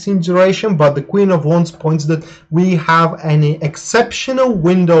couple of weeks in duration, but the Queen of Wands points that we have an exceptional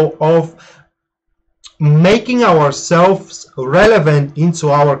window of making ourselves relevant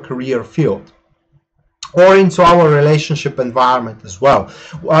into our career field or into our relationship environment as well.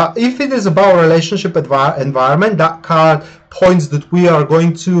 If it is about relationship environment, that card points that we are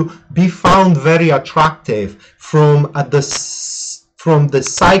going to be found very attractive from the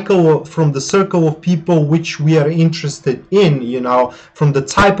circle of people which we are interested in, you know, from the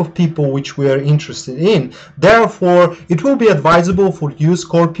type of people which we are interested in. Therefore, it will be advisable for you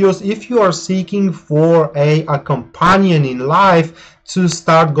Scorpios, if you are seeking for a companion in life, to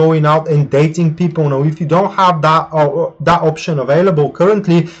start going out and dating people. Now, if you don't have that option available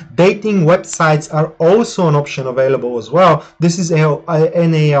currently, dating websites are also an option available as well. This is an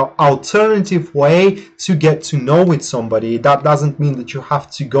alternative way to get to know with somebody. That doesn't mean that you have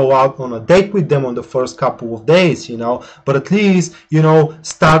to go out on a date with them on the first couple of days, you know, but at least, you know,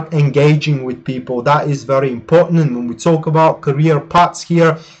 start engaging with people. That is very important. And when we talk about career paths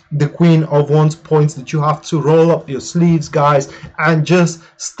here, the Queen of Wands points that you have to roll up your sleeves, guys, and just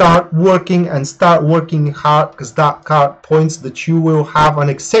start working and start working hard, because that card points that you will have an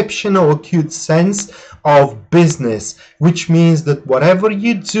exceptional acute sense of business, which means that whatever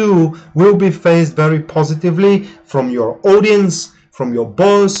you do will be faced very positively from your audience, from your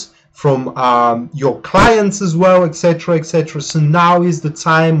boss, from your clients as well, etc., etc. So now is the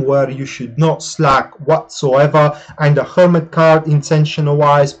time where you should not slack whatsoever. And the Hermit card, intentional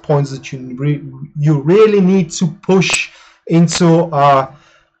wise, points that you really need to push into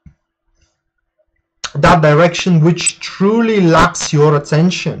that direction which truly lacks your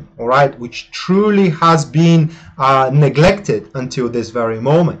attention, all right, which truly has been neglected until this very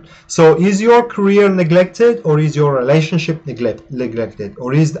moment. So is your career neglected, or is your relationship neglected,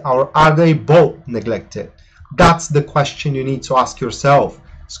 or are they both neglected? That's the question you need to ask yourself,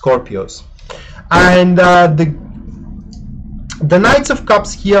 Scorpios. And the Knight of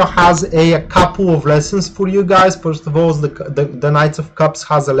Cups here has a couple of lessons for you guys. First of all, the Knight of Cups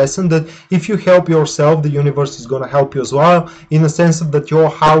has a lesson that if you help yourself, the universe is going to help you as well, in the sense of that your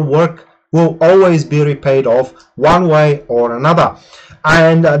hard work will always be repaid off one way or another.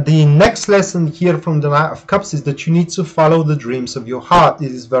 And the next lesson here from the Knight of Cups is that you need to follow the dreams of your heart.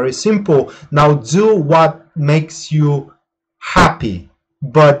 It is very simple. Now do what makes you happy,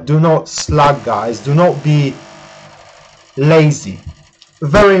 but do not slug, guys. Do not be lazy.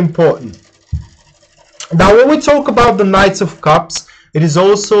 Very important. Now when we talk about the Knight of Cups, it is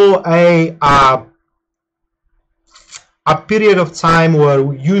also a period of time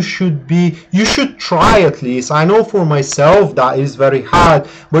where you should try, at least, I know for myself that is very hard,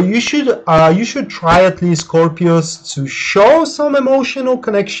 but you should try at least, Scorpios, to show some emotional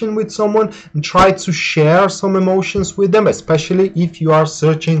connection with someone and try to share some emotions with them, especially if you are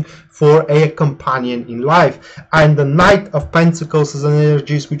searching for a companion in life. And the Knight of Pentacles is an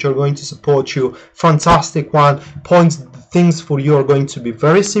energies which are going to support you. Fantastic one. Points things for you are going to be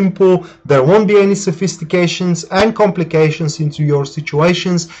very simple. There won't be any sophistications and complications into your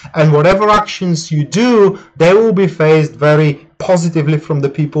situations, and whatever actions you do, they will be faced very positively from the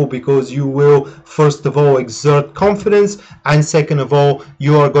people, because you will first of all exert confidence, and second of all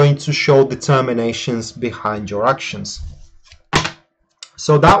you are going to show determinations behind your actions.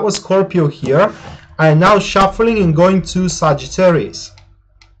 So that was Scorpio here. And now shuffling and going to Sagittarius.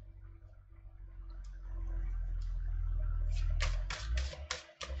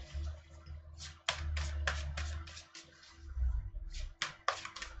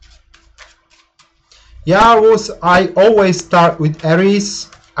 Yeah, I always start with Aries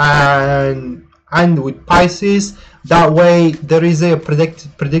and with Pisces. That way there is a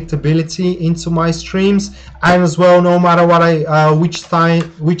predictability into my streams, and as well, no matter what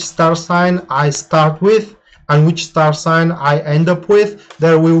which star sign I start with and which star sign I end up with,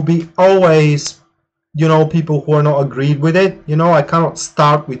 there will be always, you know, people who are not agreed with it. You know, I cannot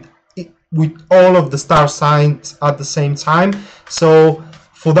start with all of the star signs at the same time. So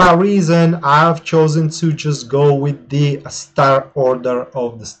for that reason, I have chosen to just go with the star order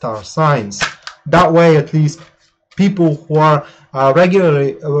of the star signs. That way, at least, people who are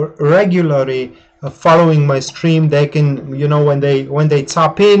regularly following my stream, they can, you know, when they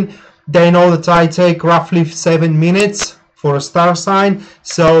tap in, they know that I take roughly 7 minutes for a star sign.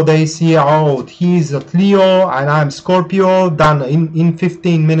 So they see, oh, he's a Leo and I'm Scorpio. Then in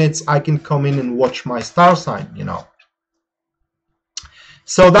 15 minutes, I can come in and watch my star sign, you know.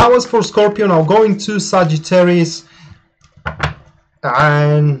 So that was for Scorpio. Now going to Sagittarius,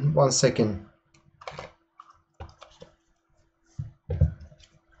 and 1 second.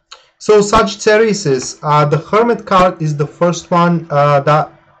 So Sagittarius is the Hermit card is the first one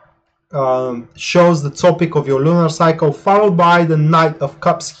that shows the topic of your lunar cycle, followed by the Knight of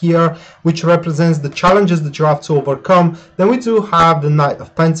Cups here, which represents the challenges that you have to overcome. Then we do have the Knight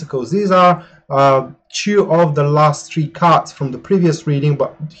of Pentacles. These are 2 of the last 3 cards from the previous reading,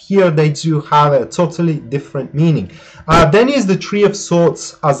 but here they do have a totally different meaning. Then is the Three of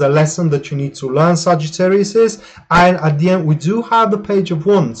Swords as a lesson that you need to learn, Sagittarius is. And at the end we do have the Page of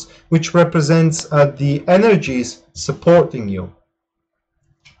Wands, which represents the energies supporting you.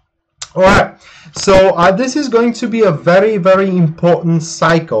 Alright, so this is going to be a very, very important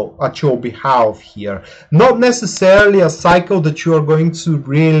cycle at your behalf here. Not necessarily a cycle that you are going to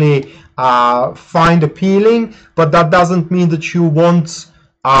really find appealing, but that doesn't mean that you won't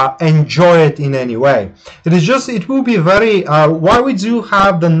enjoy it in any way. It is just, it will be very, why we do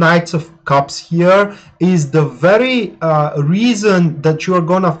have the Knight of Cups here is the very reason that you are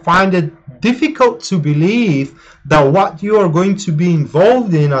going to find it difficult to believe that what you are going to be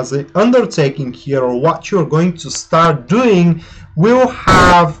involved in as an undertaking here, or what you're going to start doing, will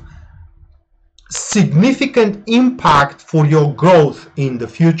have significant impact for your growth in the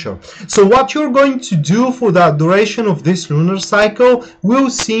future. So what you're going to do for the duration of this lunar cycle will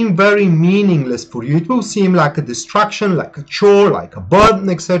seem very meaningless for you. It will seem like a distraction, like a chore, like a burden,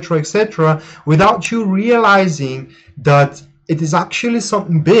 etc., etc., without you realizing that it is actually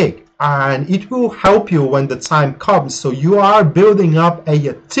something big, and it will help you when the time comes. So you are building up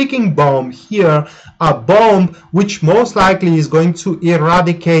a ticking bomb here, a bomb which most likely is going to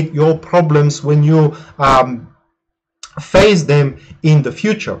eradicate your problems when you face them in the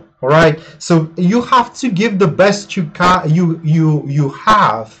future. All right, so you have to give the best you can, you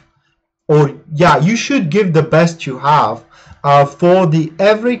have, or yeah, you should give the best you have for the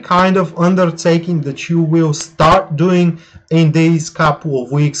every kind of undertaking that you will start doing in these couple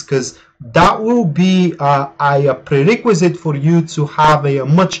of weeks, because that will be a prerequisite for you to have a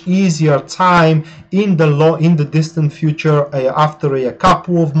much easier time in the distant future, after a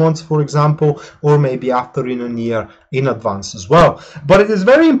couple of months, for example, or maybe after in a year in advance as well. But it is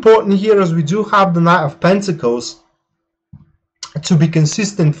very important here, as we do have the Knight of Pentacles, to be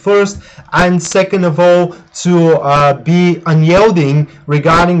consistent first, and second of all to be unyielding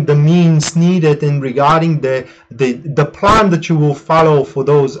regarding the means needed and regarding the plan that you will follow for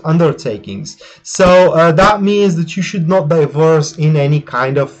those undertakings. So that means that you should not diverse in any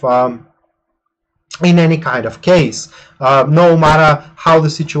kind of case, no matter how the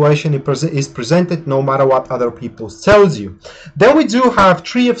situation is presented, no matter what other people tells you. Then we do have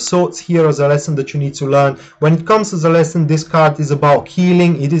Three of Swords here as a lesson that you need to learn. When it comes as a lesson, this card is about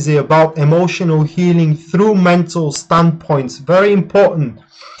healing. It is about emotional healing through mental standpoints. Very important.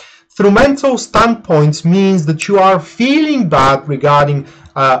 Through mental standpoints means that you are feeling bad regarding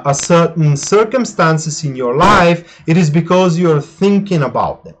a certain circumstances in your life. It is because you're thinking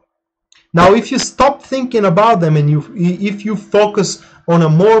about them. Now, if you stop thinking about them and if you focus on a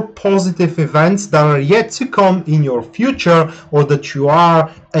more positive events that are yet to come in your future, or that you are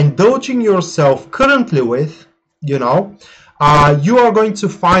indulging yourself currently with, you know, you are going to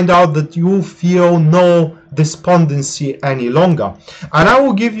find out that you feel no despondency any longer. And I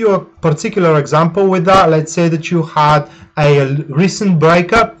will give you a particular example with that. Let's say that you had a recent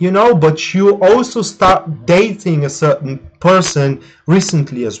breakup, you know, but you also start dating a certain person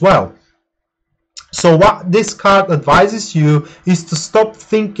recently as well. So what this card advises you is to stop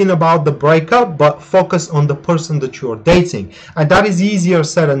thinking about the breakup, but focus on the person that you're dating. And that is easier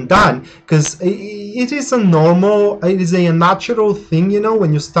said than done, because it is a natural thing, you know,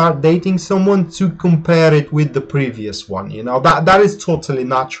 when you start dating someone, to compare it with the previous one, you know, that is totally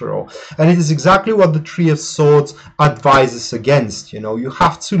natural. And it is exactly what the Three of Swords advises against. You know, you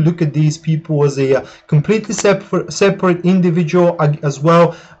have to look at these people as a completely separate individual as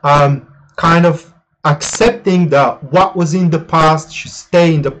well, kind of accepting that what was in the past should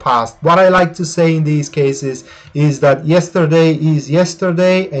stay in the past. What I like to say in these cases is that yesterday is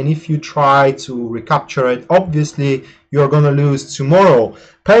yesterday, and if you try to recapture it, obviously you're going to lose tomorrow.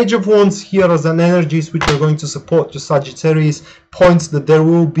 Page of Wands here as an energies which are going to support your Sagittarius points that there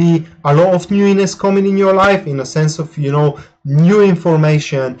will be a lot of newness coming in your life, in a sense of, you know, new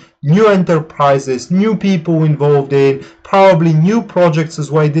information, new enterprises, new people involved in, probably new projects as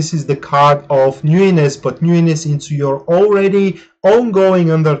well. This is the card of newness, but newness into your already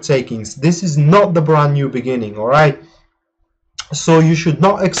ongoing undertakings. This is not the brand new beginning, all right? So you should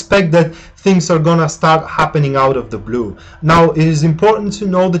not expect that things are gonna start happening out of the blue. Now, it is important to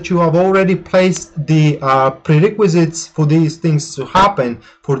know that you have already placed the prerequisites for these things to happen,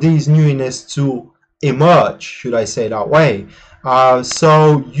 for these newness to emerge, should I say that way.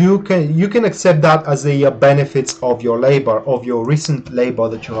 So you can accept that as a benefits of your labor, of your recent labor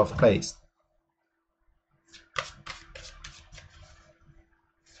that you have placed.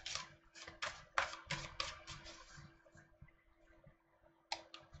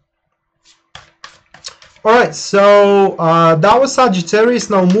 All right, so that was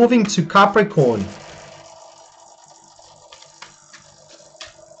Sagittarius. Now moving to Capricorn.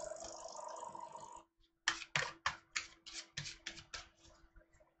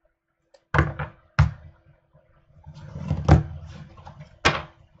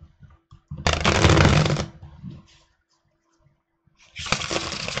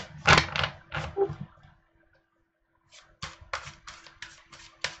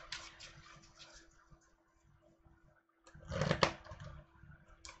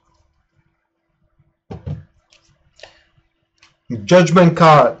 Judgment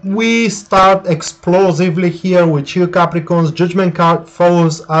card. We start explosively here with you, Capricorns. Judgment card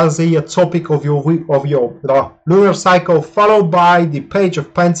follows as a topic of your week, of your lunar cycle, followed by the Page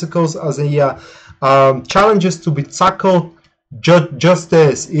of Pentacles as a challenges to be tackled.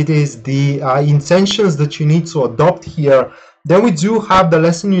 Justice. It is the intentions that you need to adopt here. Then we do have the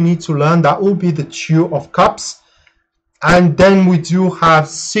lesson you need to learn. That will be the Two of Cups. And then we do have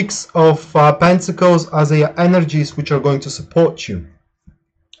Six of Pentacles as the energies which are going to support you.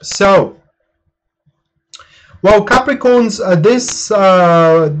 So, well, Capricorns, this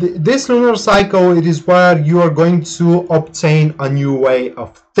lunar cycle, it is where you are going to obtain a new way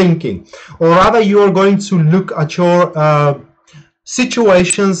of thinking, or rather, you are going to look at your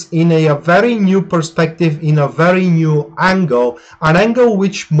situations in a very new perspective, in a very new angle, an angle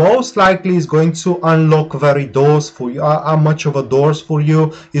which most likely is going to unlock very doors for you, much of a doors for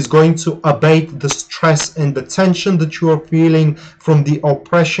you, is going to abate the stress and the tension that you are feeling from the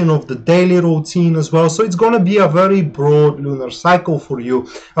oppression of the daily routine as well. So it's going to be a very broad lunar cycle for you,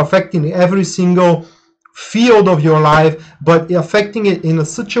 affecting every single field of your life, but affecting it in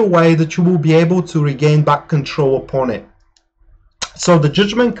such a way that you will be able to regain back control upon it. So the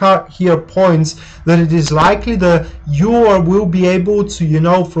Judgment card here points that it is likely that you will be able to, you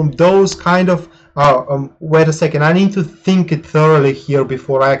know, from those kind of wait a second, I need to think it thoroughly here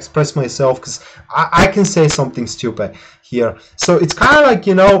before I express myself, because I can say something stupid here. So it's kind of like,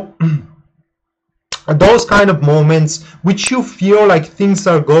 you know, those kind of moments which you feel like things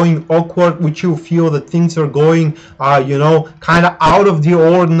are going awkward, which you feel that things are going you know, kind of out of the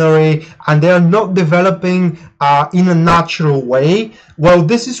ordinary, and they're not developing in a natural way. Well,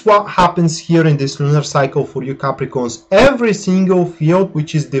 this is what happens here in this lunar cycle for you Capricorns. Every single field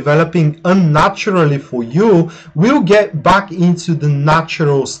which is developing unnaturally for you will get back into the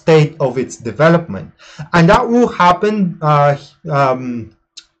natural state of its development, and that will happen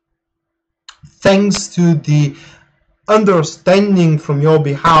thanks to the understanding from your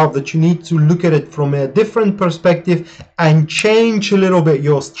behalf that you need to look at it from a different perspective and change a little bit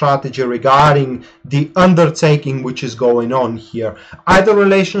your strategy regarding the undertaking which is going on here, either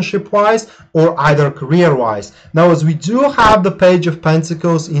relationship wise or either career wise. Now, as we do have the Page of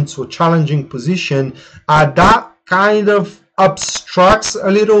Pentacles into a challenging position, that kind of obstructs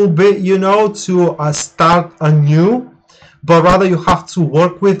a little bit, you know, to start anew, but rather you have to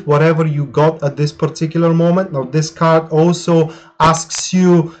work with whatever you got at this particular moment. Now, this card also asks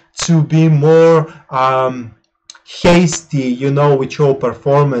you to be more hasty, you know, with your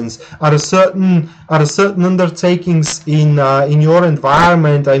performance at a certain undertakings in your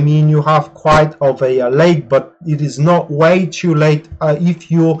environment. I mean, you have quite of a late, but it is not way too late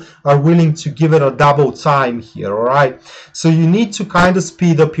if you are willing to give it a double time here. All right, so you need to kind of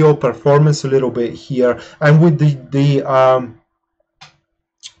speed up your performance a little bit here, and with the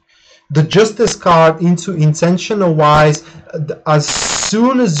Justice card into intentional wise, as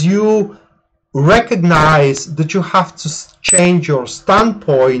soon as you recognize that you have to change your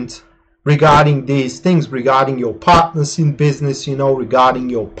standpoint regarding these things, regarding your partners in business, you know, regarding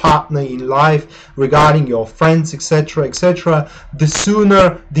your partner in life, regarding your friends, etc., etc., the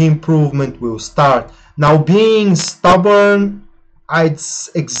sooner the improvement will start. Now, being stubborn, it's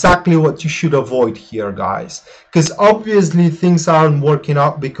exactly what you should avoid here, guys, because obviously things aren't working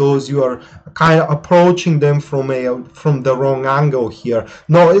out because you are kind of approaching them from the wrong angle here.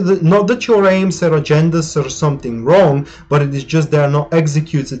 No, not that your aims or agendas are something wrong, but it is just they are not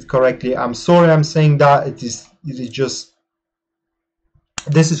executed correctly. I'm sorry I'm saying that. It is just,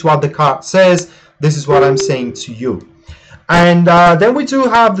 this is what the card says, this is what I'm saying to you. And then we do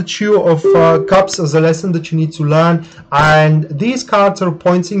have the Two of Cups as a lesson that you need to learn, and these cards are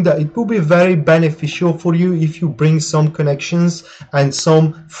pointing that it will be very beneficial for you if you bring some connections and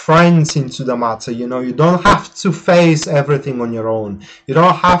some friends into the matter. You know, you don't have to face everything on your own, you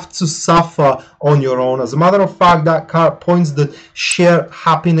don't have to suffer on your own. As a matter of fact, that card points that shared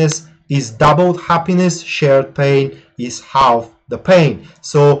happiness is doubled happiness, shared pain is half the pain.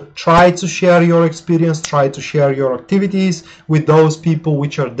 So try to share your experience, try to share your activities with those people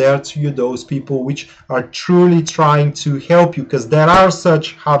which are there to you, those people which are truly trying to help you, because there are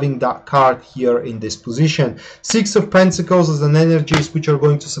such, having that card here in this position. Six of Pentacles as an energies which are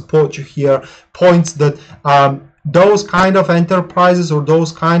going to support you here points that those kind of enterprises or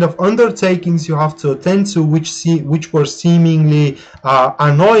those kind of undertakings you have to attend to, which were seemingly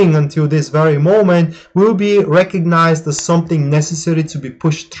annoying until this very moment, will be recognized as something necessary to be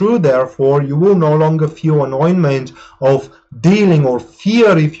pushed through. Therefore, you will no longer feel annoyment of dealing, or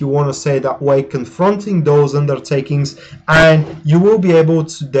fear, if you want to say that way, confronting those undertakings, and you will be able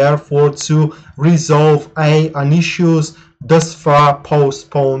to therefore to resolve an issues thus far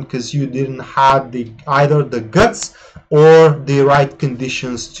postponed because you didn't have either the guts or the right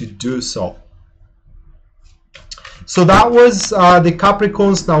conditions to do so. So that was the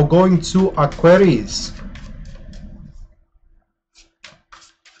Capricorns. Now going to Aquarius.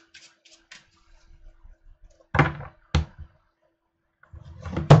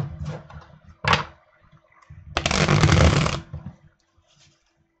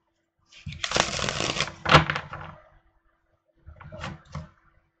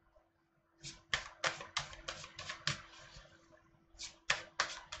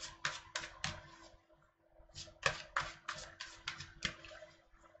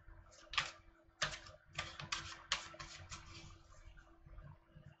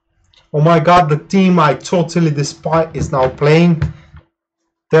 Oh my god, the team I totally despise is now playing.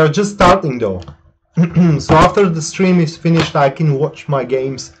 They're just starting though. So after the stream is finished, I can watch my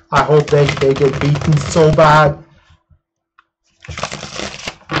games. I hope they get beaten so bad.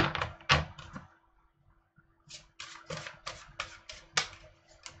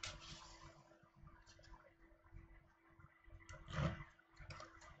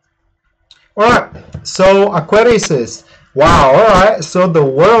 Alright, so Aquarius is, wow, alright, so the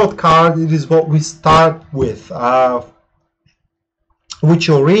World card, it is what we start with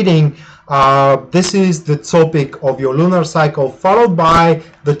your reading. This is the topic of your lunar cycle, followed by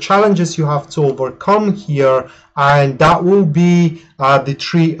the challenges you have to overcome here, and that will be the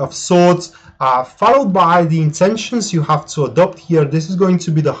Three of Swords, followed by the intentions you have to adopt here. This is going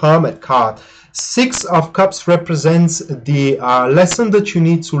to be the Hermit card. Six of Cups represents the lesson that you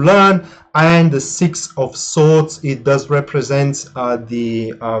need to learn, and the Six of Swords, it does represent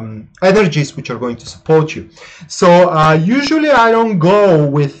the energies which are going to support you. So usually I don't go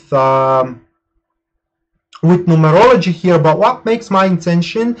with numerology here, but what makes my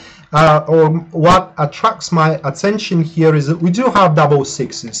intention or what attracts my attention here is that we do have double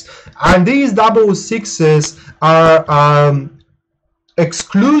sixes, and these double sixes are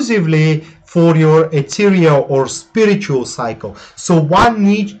exclusively for your ethereal or spiritual cycle. So one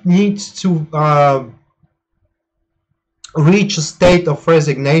needs to reach a state of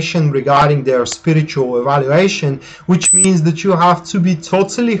resignation regarding their spiritual evaluation, which means that you have to be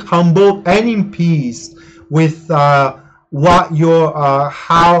totally humble and in peace with what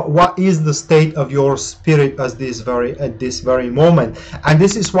is the state of your spirit at this very moment. And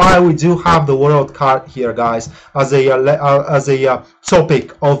this is why we do have the World card here, guys, as a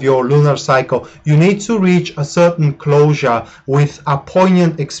topic of your lunar cycle. You need to reach a certain closure with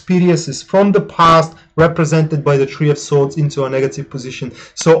poignant experiences from the past, represented by the Three of Swords, into a negative position.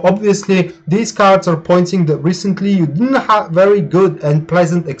 So obviously these cards are pointing that recently you didn't have very good and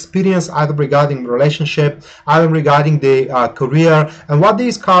pleasant experience, either regarding relationship, either regarding the career. And what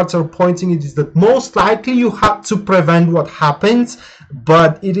these cards are pointing is that most likely you had to prevent what happened,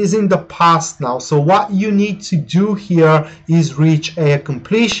 but it is in the past now. So what you need to do here is reach a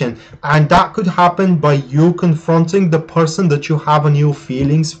completion, and that could happen by you confronting the person that you have a new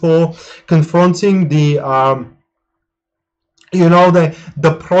feelings for, confronting the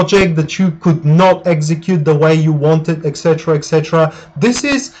the project that you could not execute the way you wanted, etc., etc. This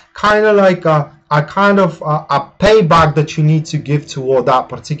is kind of like a payback that you need to give toward that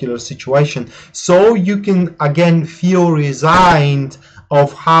particular situation, so you can again feel resigned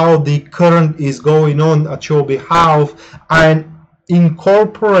of how the current is going on at your behalf, and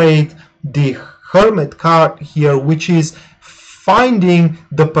incorporate the Hermit card here, which is finding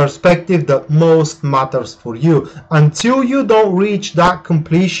the perspective that most matters for you. Until you don't reach that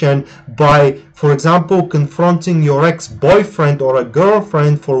completion by, for example, confronting your ex-boyfriend or a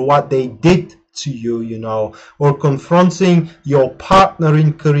girlfriend for what they did to you, or confronting your partner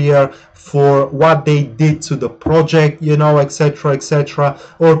in career for what they did to the project, etc., etc.,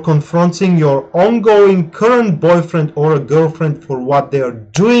 or confronting your ongoing current boyfriend or a girlfriend for what they are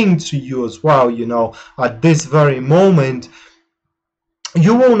doing to you as well, at this very moment,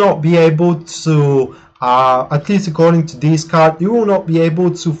 you will not be able to, at least according to this card, you will not be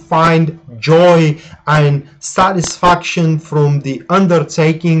able to find joy and satisfaction from the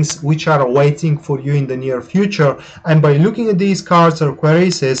undertakings which are awaiting for you in the near future. And by looking at these cards,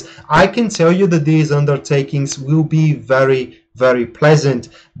 Aquarius, I can tell you that these undertakings will be very, very pleasant.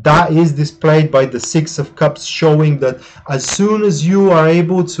 That is displayed by the Six of Cups, showing that as soon as you are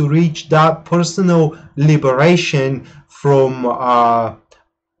able to reach that personal liberation from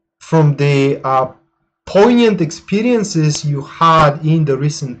the poignant experiences you had in the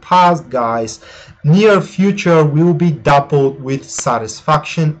recent past, guys, near future will be doubled with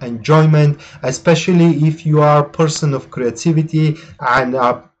satisfaction, enjoyment, especially if you are a person of creativity and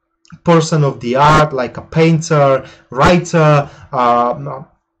a person of the art, like a painter, writer,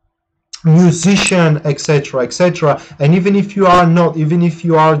 musician, etc., etc. And even if you are not, even if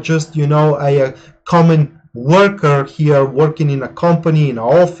you are just a common worker here, working in a company, in an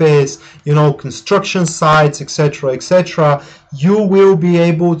office, construction sites, etc., etc., you will be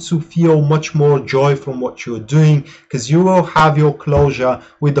able to feel much more joy from what you're doing, because you will have your closure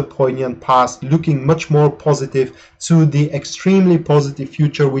with the poignant past, looking much more positive to the extremely positive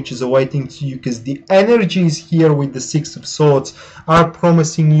future which is awaiting to you, because the energies here with the Six of Swords are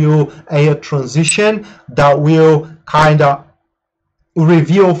promising you a transition that will kind of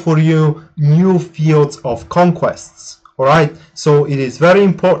reveal for you new fields of conquests. All right, so it is very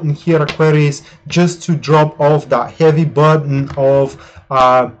important here, Aquarius, just to drop off that heavy burden of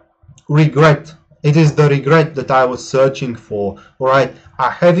regret. It is the regret that I was searching for. All right, a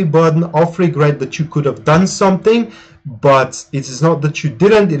heavy burden of regret that you could have done something, but it is not that you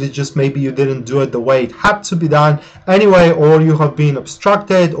didn't. It is just maybe you didn't do it the way it had to be done anyway, or you have been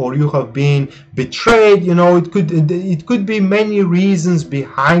obstructed, or you have been betrayed. You know, it could be many reasons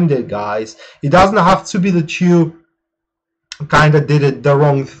behind it, guys. It doesn't have to be that you kind of did it the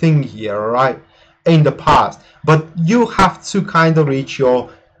wrong thing here, right, in the past, but you have to kind of reach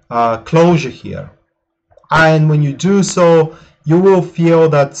your closure here, and when you do so, you will feel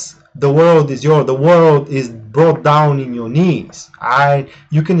that the world is yours. The world is brought down in your knees, and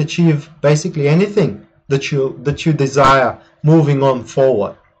you can achieve basically anything that you desire moving on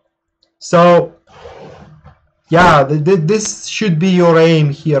forward. So yeah, this should be your aim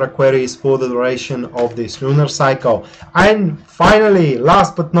here, Aquarius, for the duration of this lunar cycle. And finally,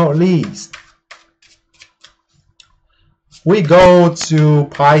 last but not least, we go to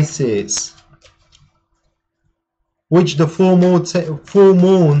Pisces, which the full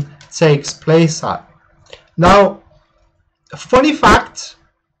moon takes place at. Now, a funny fact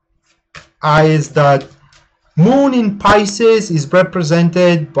is that moon in Pisces is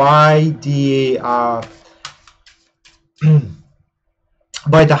represented by the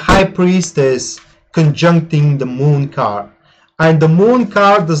high priestess conjuncting the moon card, and the moon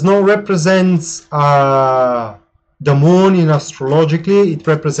card does not represent the moon in astrologically. It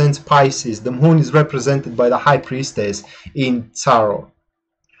represents Pisces. The moon is represented by the high priestess in tarot.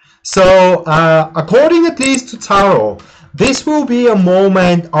 So according at least to tarot, this will be a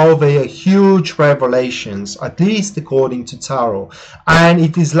moment of a huge revelations, at least according to tarot, and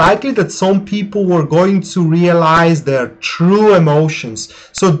it is likely that some people were going to realize their true emotions.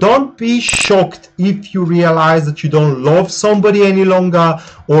 So don't be shocked if you realize that you don't love somebody any longer,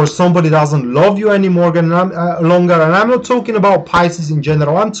 or somebody doesn't love you anymore longer. And I'm not talking about Pisces in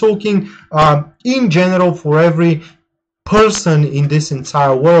general. I'm talking in general for every person in this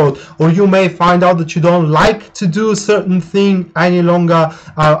entire world. Or you may find out that you don't like to do a certain thing any longer.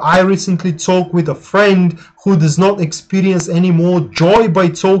 I recently talked with a friend who does not experience any more joy by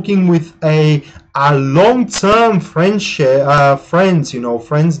talking with a long-term friendship, friends, you know,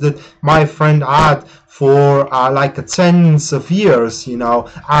 friends that my friend had for like tens of years, you know,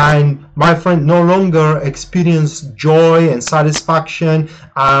 and my friend no longer experienced joy and satisfaction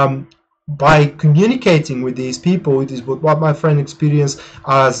by communicating with these people. It is what my friend experienced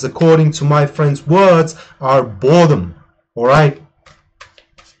as, according to my friend's words, are boredom. All right.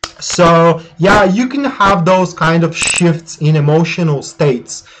 So yeah, you can have those kind of shifts in emotional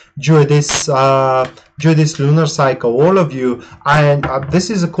states during this lunar cycle, all of you, and this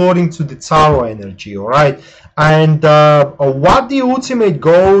is according to the tarot energy. All right. And what the ultimate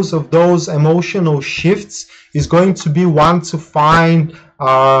goals of those emotional shifts is going to be, one, to find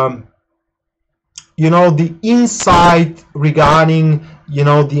you know, the insight regarding, you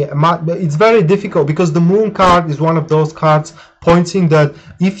know, it's very difficult because the moon card is one of those cards pointing that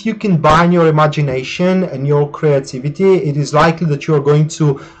if you combine your imagination and your creativity, it is likely that you are going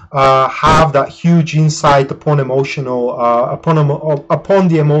to have that huge insight upon emotional upon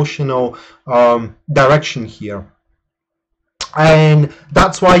the emotional direction here. And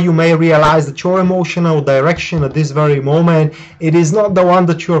that's why you may realize that your emotional direction at this very moment, it is not the one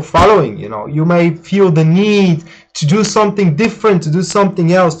that you're following. You know, you may feel the need to do something different, to do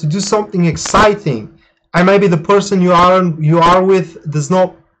something else, to do something exciting, and maybe the person you are with does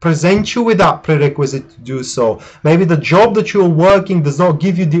not present you with that prerequisite to do so. Maybe the job that you're working does not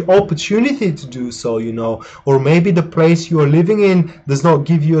give you the opportunity to do so, you know, or maybe the place you are living in does not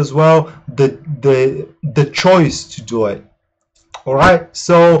give you as well the choice to do it. All right,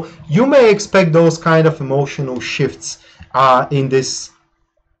 so you may expect those kind of emotional shifts in this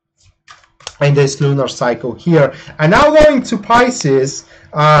lunar cycle here. And now going to Pisces,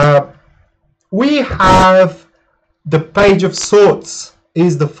 we have the Page of Swords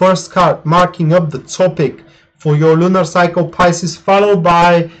is the first card marking up the topic for your lunar cycle, Pisces, followed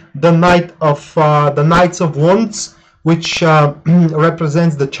by the Knights of Wands, which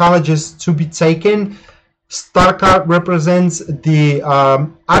represents the challenges to be taken. Star card represents the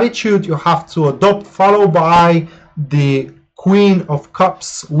attitude you have to adopt, followed by the Queen of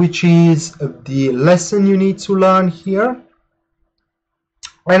Cups, which is the lesson you need to learn here.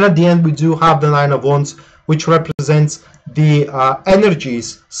 And at the end, we do have the Nine of Wands, which represents the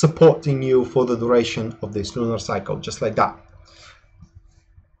energies supporting you for the duration of this lunar cycle, just like that.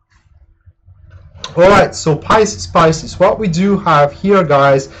 Alright, so Pisces, what we do have here,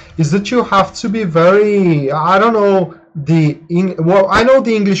 guys, is that you have to be very, I don't know well, I know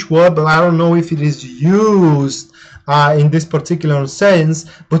the English word, but I don't know if it is used in this particular sense,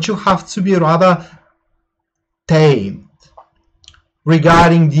 but you have to be rather tame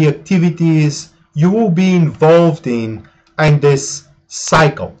regarding the activities you will be involved in this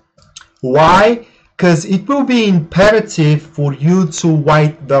cycle. Why? Because it will be imperative for you to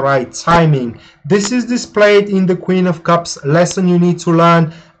wait the right timing. This is displayed in the Queen of Cups. Lesson you need to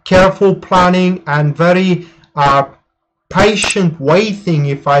learn: careful planning and very patient waiting,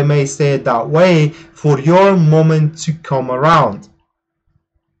 if I may say it that way, for your moment to come around.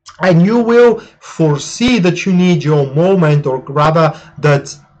 And you will foresee that you need your moment, or rather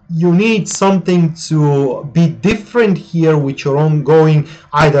that you need something to be different here with your ongoing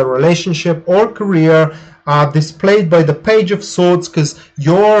either relationship or career, displayed by the Page of Swords, because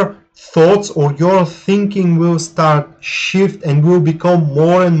your thoughts or your thinking will start shift and will become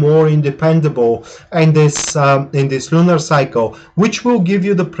more and more independable in this lunar cycle, which will give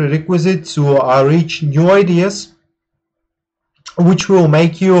you the prerequisite to reach new ideas, which will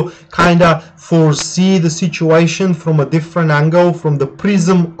make you kind of foresee the situation from a different angle, from the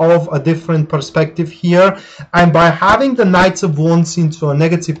prism of a different perspective here. And by having the Knights of Wands into a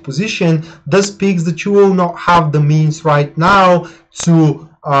negative position, this speaks that you will not have the means right now to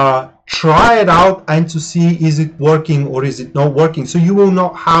try it out and to see is it working or is it not working. So you will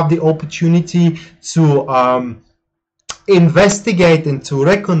not have the opportunity to investigate and to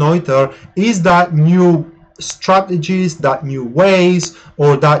reconnoiter, is that new strategies, that new ways,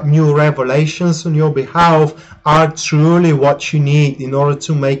 or that new revelations on your behalf are truly what you need in order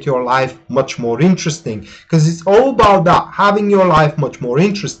to make your life much more interesting. Because it's all about that, having your life much more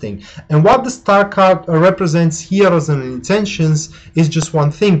interesting. And what the Star card represents here as an intentions is just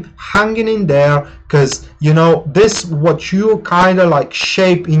one thing: hanging in there. Because you know, this, what you kind of like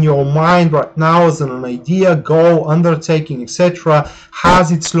shape in your mind right now as an idea, goal, undertaking, etc.,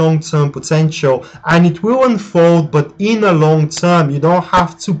 has its long-term potential and it will unfold, but in a long term. You don't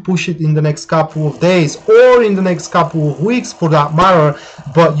have to push it in the next couple of days or in the next couple of weeks for that matter,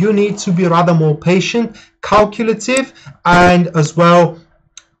 but you need to be rather more patient, calculative, and as well,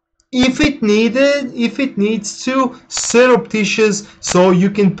 if it needs to, surreptitious, so you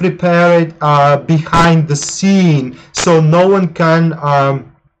can prepare it behind the scene so no one can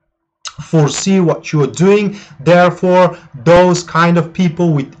foresee what you are doing. Therefore, those kind of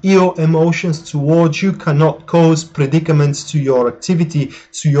people with ill emotions towards you cannot cause predicaments to your activity,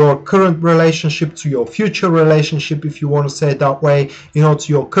 to your current relationship, to your future relationship, if you want to say it that way, you know,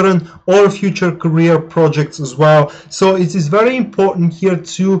 to your current or future career projects as well. So it is very important here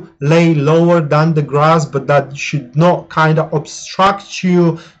to lay lower than the grass, but that should not kind of obstruct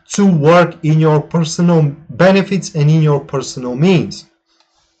you to work in your personal benefits and in your personal means.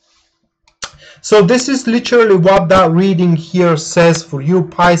 So this is literally what that reading here says for you,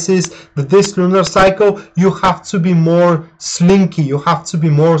 Pisces, that this lunar cycle, you have to be more slinky, you have to be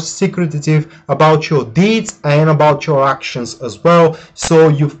more secretive about your deeds and about your actions as well, so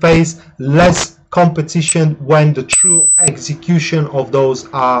you face less competition when the true execution of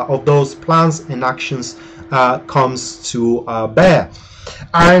those plans and actions comes to bear.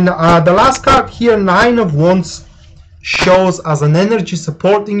 And the last card here, Nine of Wands, shows as an energy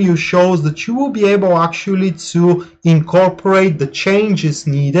supporting you, shows that you will be able actually to incorporate the changes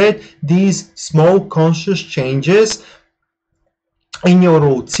needed, these small conscious changes in your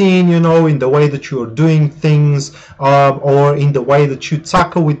routine, you know, in the way that you're doing things, or in the way that you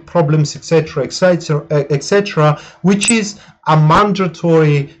tackle with problems, etc., etc., etc., which is a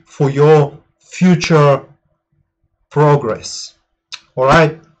mandatory for your future progress. All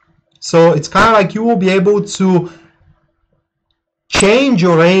right, so it's kind of like you will be able to change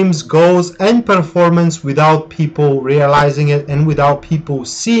your aims, goals, and performance without people realizing it and without people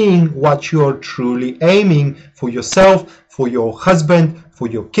seeing what you are truly aiming for yourself, for your husband, for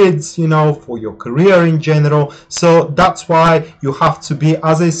your kids, you know, for your career in general. So that's why you have to be,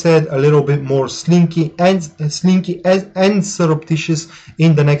 as I said, a little bit more slinky and surreptitious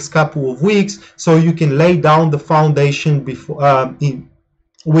in the next couple of weeks, so you can lay down the foundation before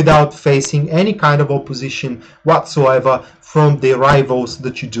without facing any kind of opposition whatsoever from the rivals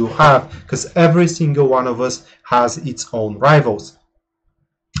that you do have, because every single one of us has its own rivals.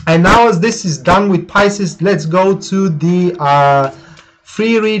 And now, as this is done with Pisces, let's go to the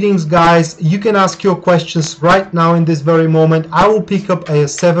free readings, guys. You can ask your questions right now in this very moment. I will pick up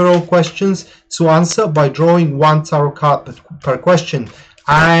several questions to answer by drawing one tarot card per question,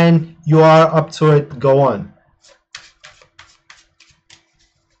 and you are up to it. Go on.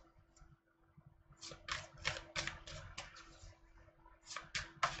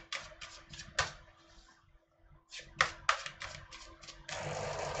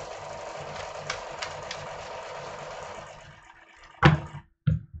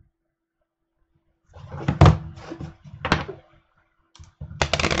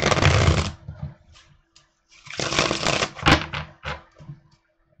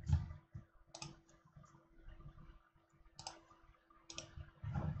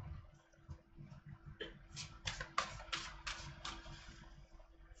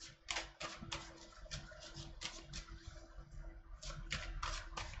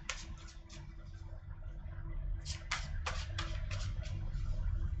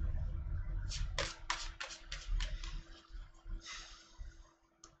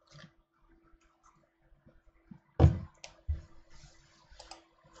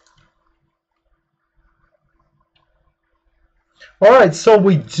 All right, so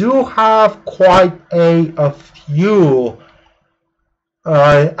we do have quite a few,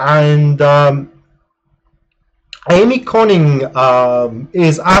 and Amy Conning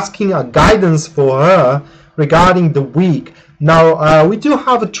is asking a guidance for her regarding the week. Now, we do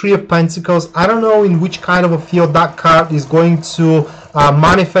have a Three of Pentacles. I don't know in which kind of a field that card is going to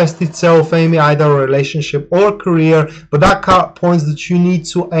manifest itself, Amy, either a relationship or career, but that card points that you need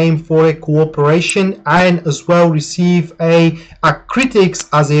to aim for a cooperation and as well receive a critics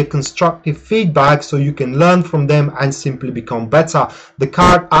as a constructive feedback so you can learn from them and simply become better. The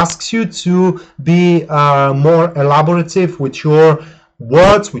card asks you to be more elaborative with your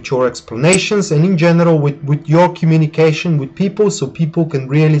words, with your explanations, and in general with your communication with people, so people can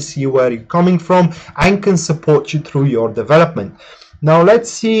really see where you're coming from and can support you through your development. Now let's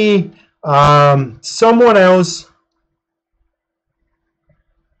see someone else.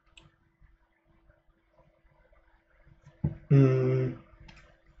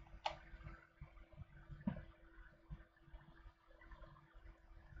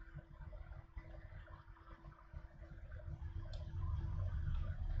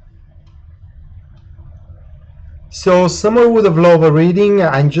 So someone would have loved a reading,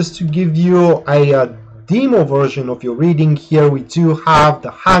 and just to give you a demo version of your reading here, we do have the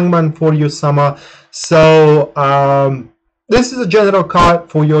Hangman for you, Summer. So this is a general card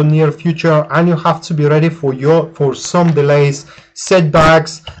for your near future, and you have to be ready for some delays,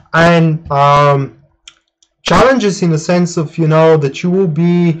 setbacks, and challenges, in the sense of, you know, that you will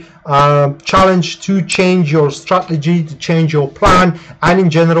be challenged to change your strategy, to change your plan, and in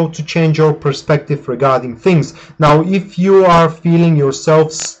general to change your perspective regarding things. Now, if you are feeling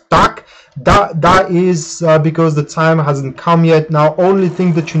yourself stuck, that is because the time hasn't come yet. Now, only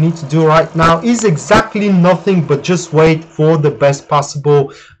thing that you need to do right now is exactly nothing but just wait for the best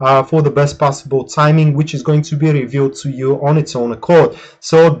possible timing, which is going to be revealed to you on its own accord.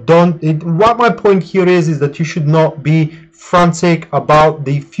 So what my point here is that you should not be frantic about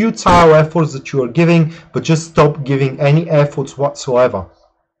the futile efforts that you are giving, but just stop giving any efforts whatsoever.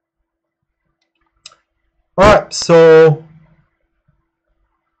 All right, so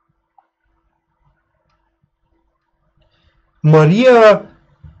Maria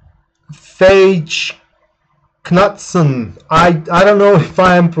Fage Knudsen, I don't know if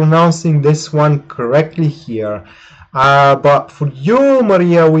I am pronouncing this one correctly here, but for you,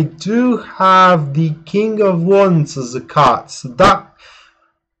 Maria, we do have the King of Wands as a card. So that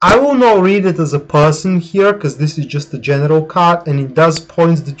I will not read it as a person here, because this is just a general card, and it does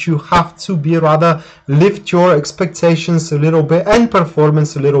point that you have to be rather lift your expectations a little bit and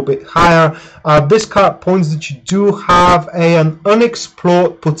performance a little bit higher. This card points that you do have an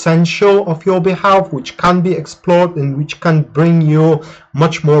unexplored potential of your behalf, which can be explored and which can bring you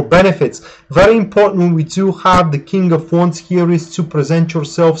much more benefits. Very important, we do have the King of Wands here, is to present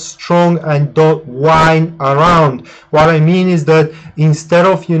yourself strong and don't whine around. What I mean is that instead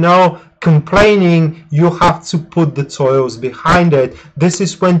of, you know, complaining, you have to put the toils behind it. This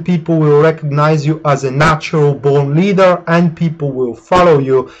is when people will recognize you as a natural born leader, and people will follow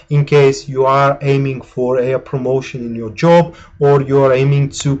you in case you are aiming for a promotion in your job, or you are aiming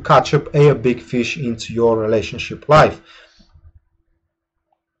to catch up a big fish into your relationship life.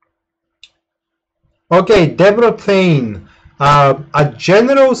 Okay, Deborah Payne. A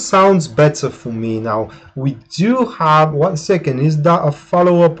general sounds better for me. Now, we do have, 1 second, is that a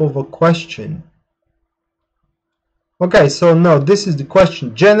follow-up of a question? Okay, so no, this is the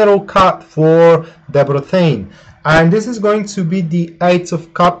question. General card for Deborah Payne. And this is going to be the Eight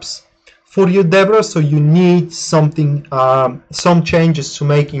of Cups for you, Deborah. So you need something, some changes to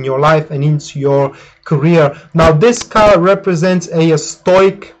make in your life and into your career. Now, this card represents a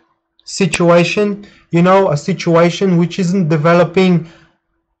stoic situation, you know, a situation which isn't developing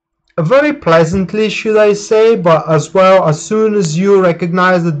very pleasantly, should I say, but as well, as soon as you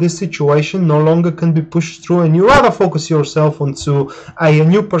recognize that this situation no longer can be pushed through and you rather focus yourself onto a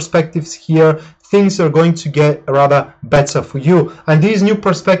new perspectives here, things are going to get rather better for you. And these new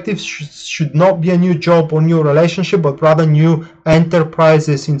perspectives should not be a new job or new relationship, but rather new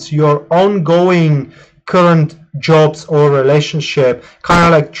enterprises into your ongoing current jobs or relationship. Kind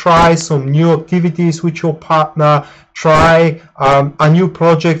of like try some new activities with your partner, try a new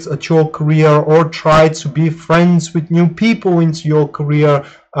project at your career, or try to be friends with new people into your career,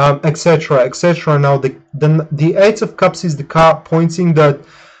 etc, etc. Now the Eight of Cups is the card pointing that,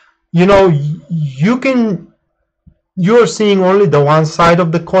 you know, you're seeing only the one side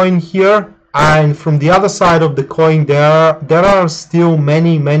of the coin here, and from the other side of the coin there are still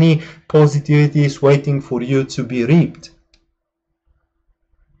many positivities waiting for you to be reaped.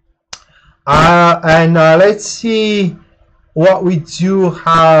 And let's see, what we do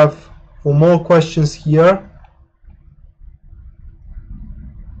have for more questions here.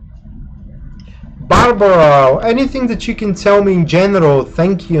 Barbara, anything that you can tell me in general?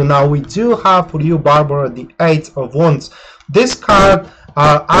 Thank you. Now we do have for you, Barbara, the Eight of Wands. This card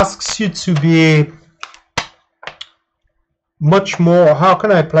asks you to be much more, how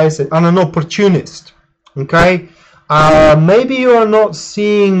can I place it, an opportunist. Okay, maybe you are not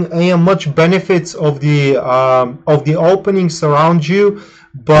seeing much benefits of the openings around you,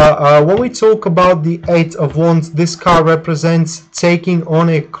 but when we talk about the Eight of Wands, this card represents taking on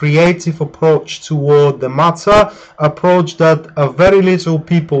a creative approach toward the matter, approach that very little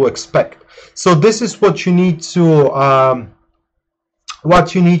people expect. So this is what you need to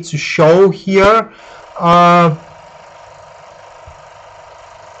show here,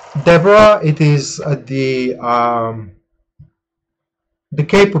 Deborah. It is the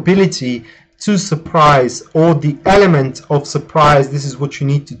capability to surprise, or the element of surprise. This is what you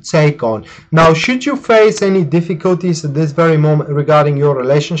need to take on. Now, should you face any difficulties at this very moment regarding your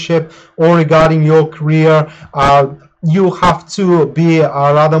relationship or regarding your career, you have to be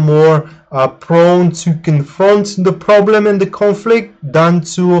rather more prone to confront the problem and the conflict than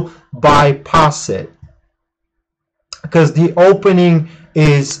to bypass it, because the opening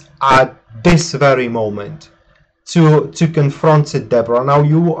is at this very moment to confront it, Deborah. Now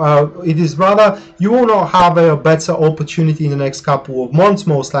it is rather, you will not have a better opportunity in the next couple of months,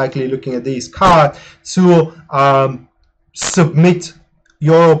 most likely, looking at these cards, to submit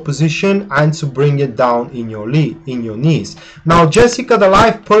your opposition and to bring it down in your knees. Now, Jessica, the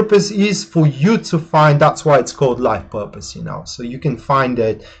life purpose is for you to find. That's why it's called life purpose, you know, so you can find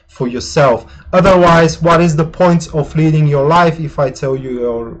it for yourself. Otherwise, what is the point of leading your life if I tell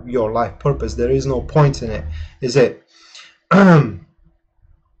you your life purpose? There is no point in it, is it?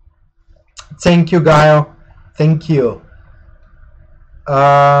 Thank you, Gail. Thank you.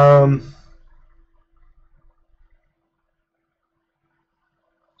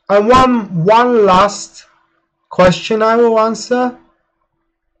 And one last question I will answer.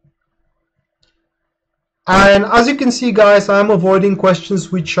 And as you can see, guys, I'm avoiding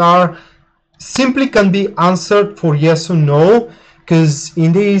questions which are simply can be answered for yes or no, because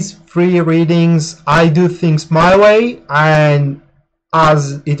in these free readings I do things my way, and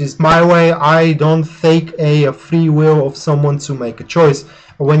as it is my way, I don't take a free will of someone to make a choice.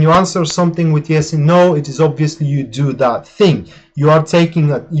 When you answer something with yes and no, it is obviously you do that thing. You are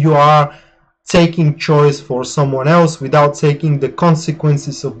taking choice for someone else without taking the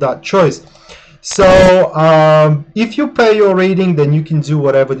consequences of that choice. So if you pay your reading, then you can do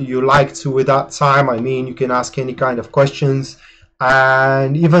whatever you like to with that time. I mean, you can ask any kind of questions,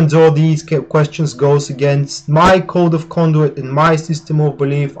 and even though these questions goes against my code of conduit and my system of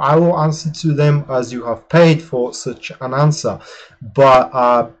belief, I will answer to them as you have paid for such an answer.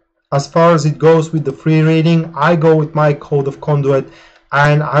 But as far as it goes with the free reading, I go with my code of conduit,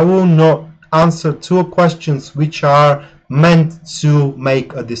 and I will not answer to questions which are meant to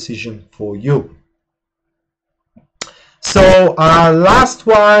make a decision for you. So last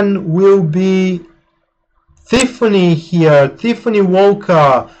one will be Tiffany here, Tiffany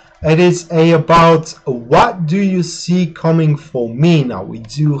Walker. It is about what do you see coming for me. Now we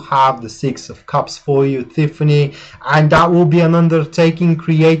do have the Six of Cups for you, Tiffany, and that will be an undertaking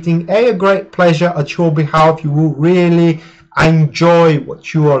creating a great pleasure at your behalf. You will really enjoy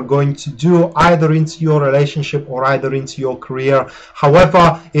what you are going to do, either into your relationship or either into your career.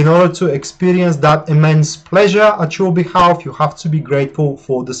 However, in order to experience that immense pleasure at your behalf, you have to be grateful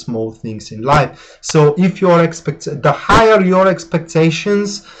for the small things in life. So if the higher your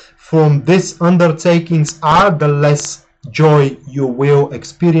expectations from these undertakings are, the less joy you will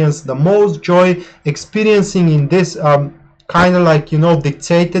experience. The most joy experiencing in this kind of like, you know,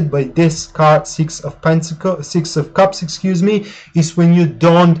 dictated by this card, Six of Cups, excuse me, is when you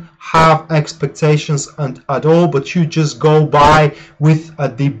don't have expectations at all, but you just go by with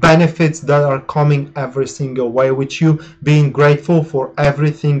the benefits that are coming every single way, with you being grateful for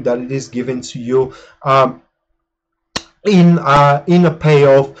everything that it is given to you in a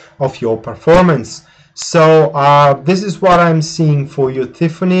payoff of your performance. So this is what I'm seeing for you,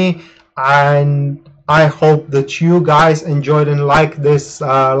 Tiffany, and I hope that you guys enjoyed and liked this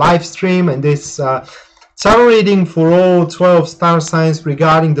live stream and this tarot reading for all 12 star signs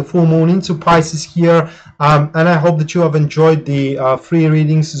regarding the full moon into Pisces here, and I hope that you have enjoyed the free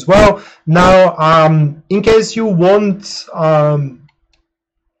readings as well. Now, in case you want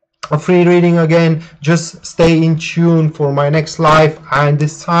a free reading again, just stay in tune for my next live, and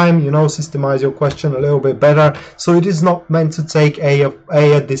this time, you know, systemize your question a little bit better, so it is not meant to take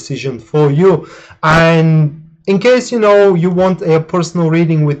a decision for you. And in case you want a personal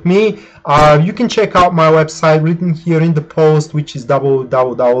reading with me, you can check out my website written here in the post, which is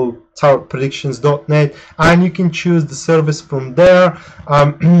www.tarotpredictions.net, and you can choose the service from there.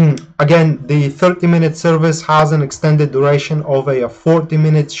 Again, the 30-minute service has an extended duration of a 40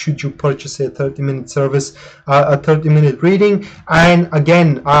 minutes should you purchase a 30-minute service, a 30-minute reading. And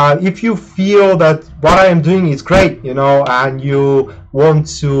again, if you feel that what I am doing is great, and you want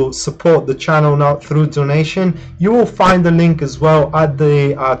to support the channel now through donation, you will find the link as well at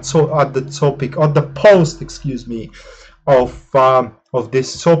the post, excuse me, of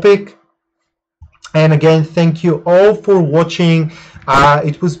this topic. And again, thank you all for watching.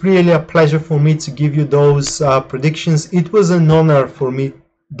 It was really a pleasure for me to give you those predictions. It was an honor for me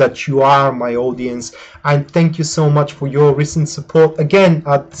that you are my audience, and thank you so much for your recent support again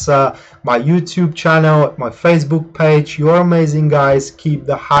at my YouTube channel, at my Facebook page. You're amazing, guys. Keep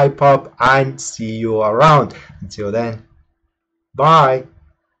the hype up, and see you around. Until then, bye.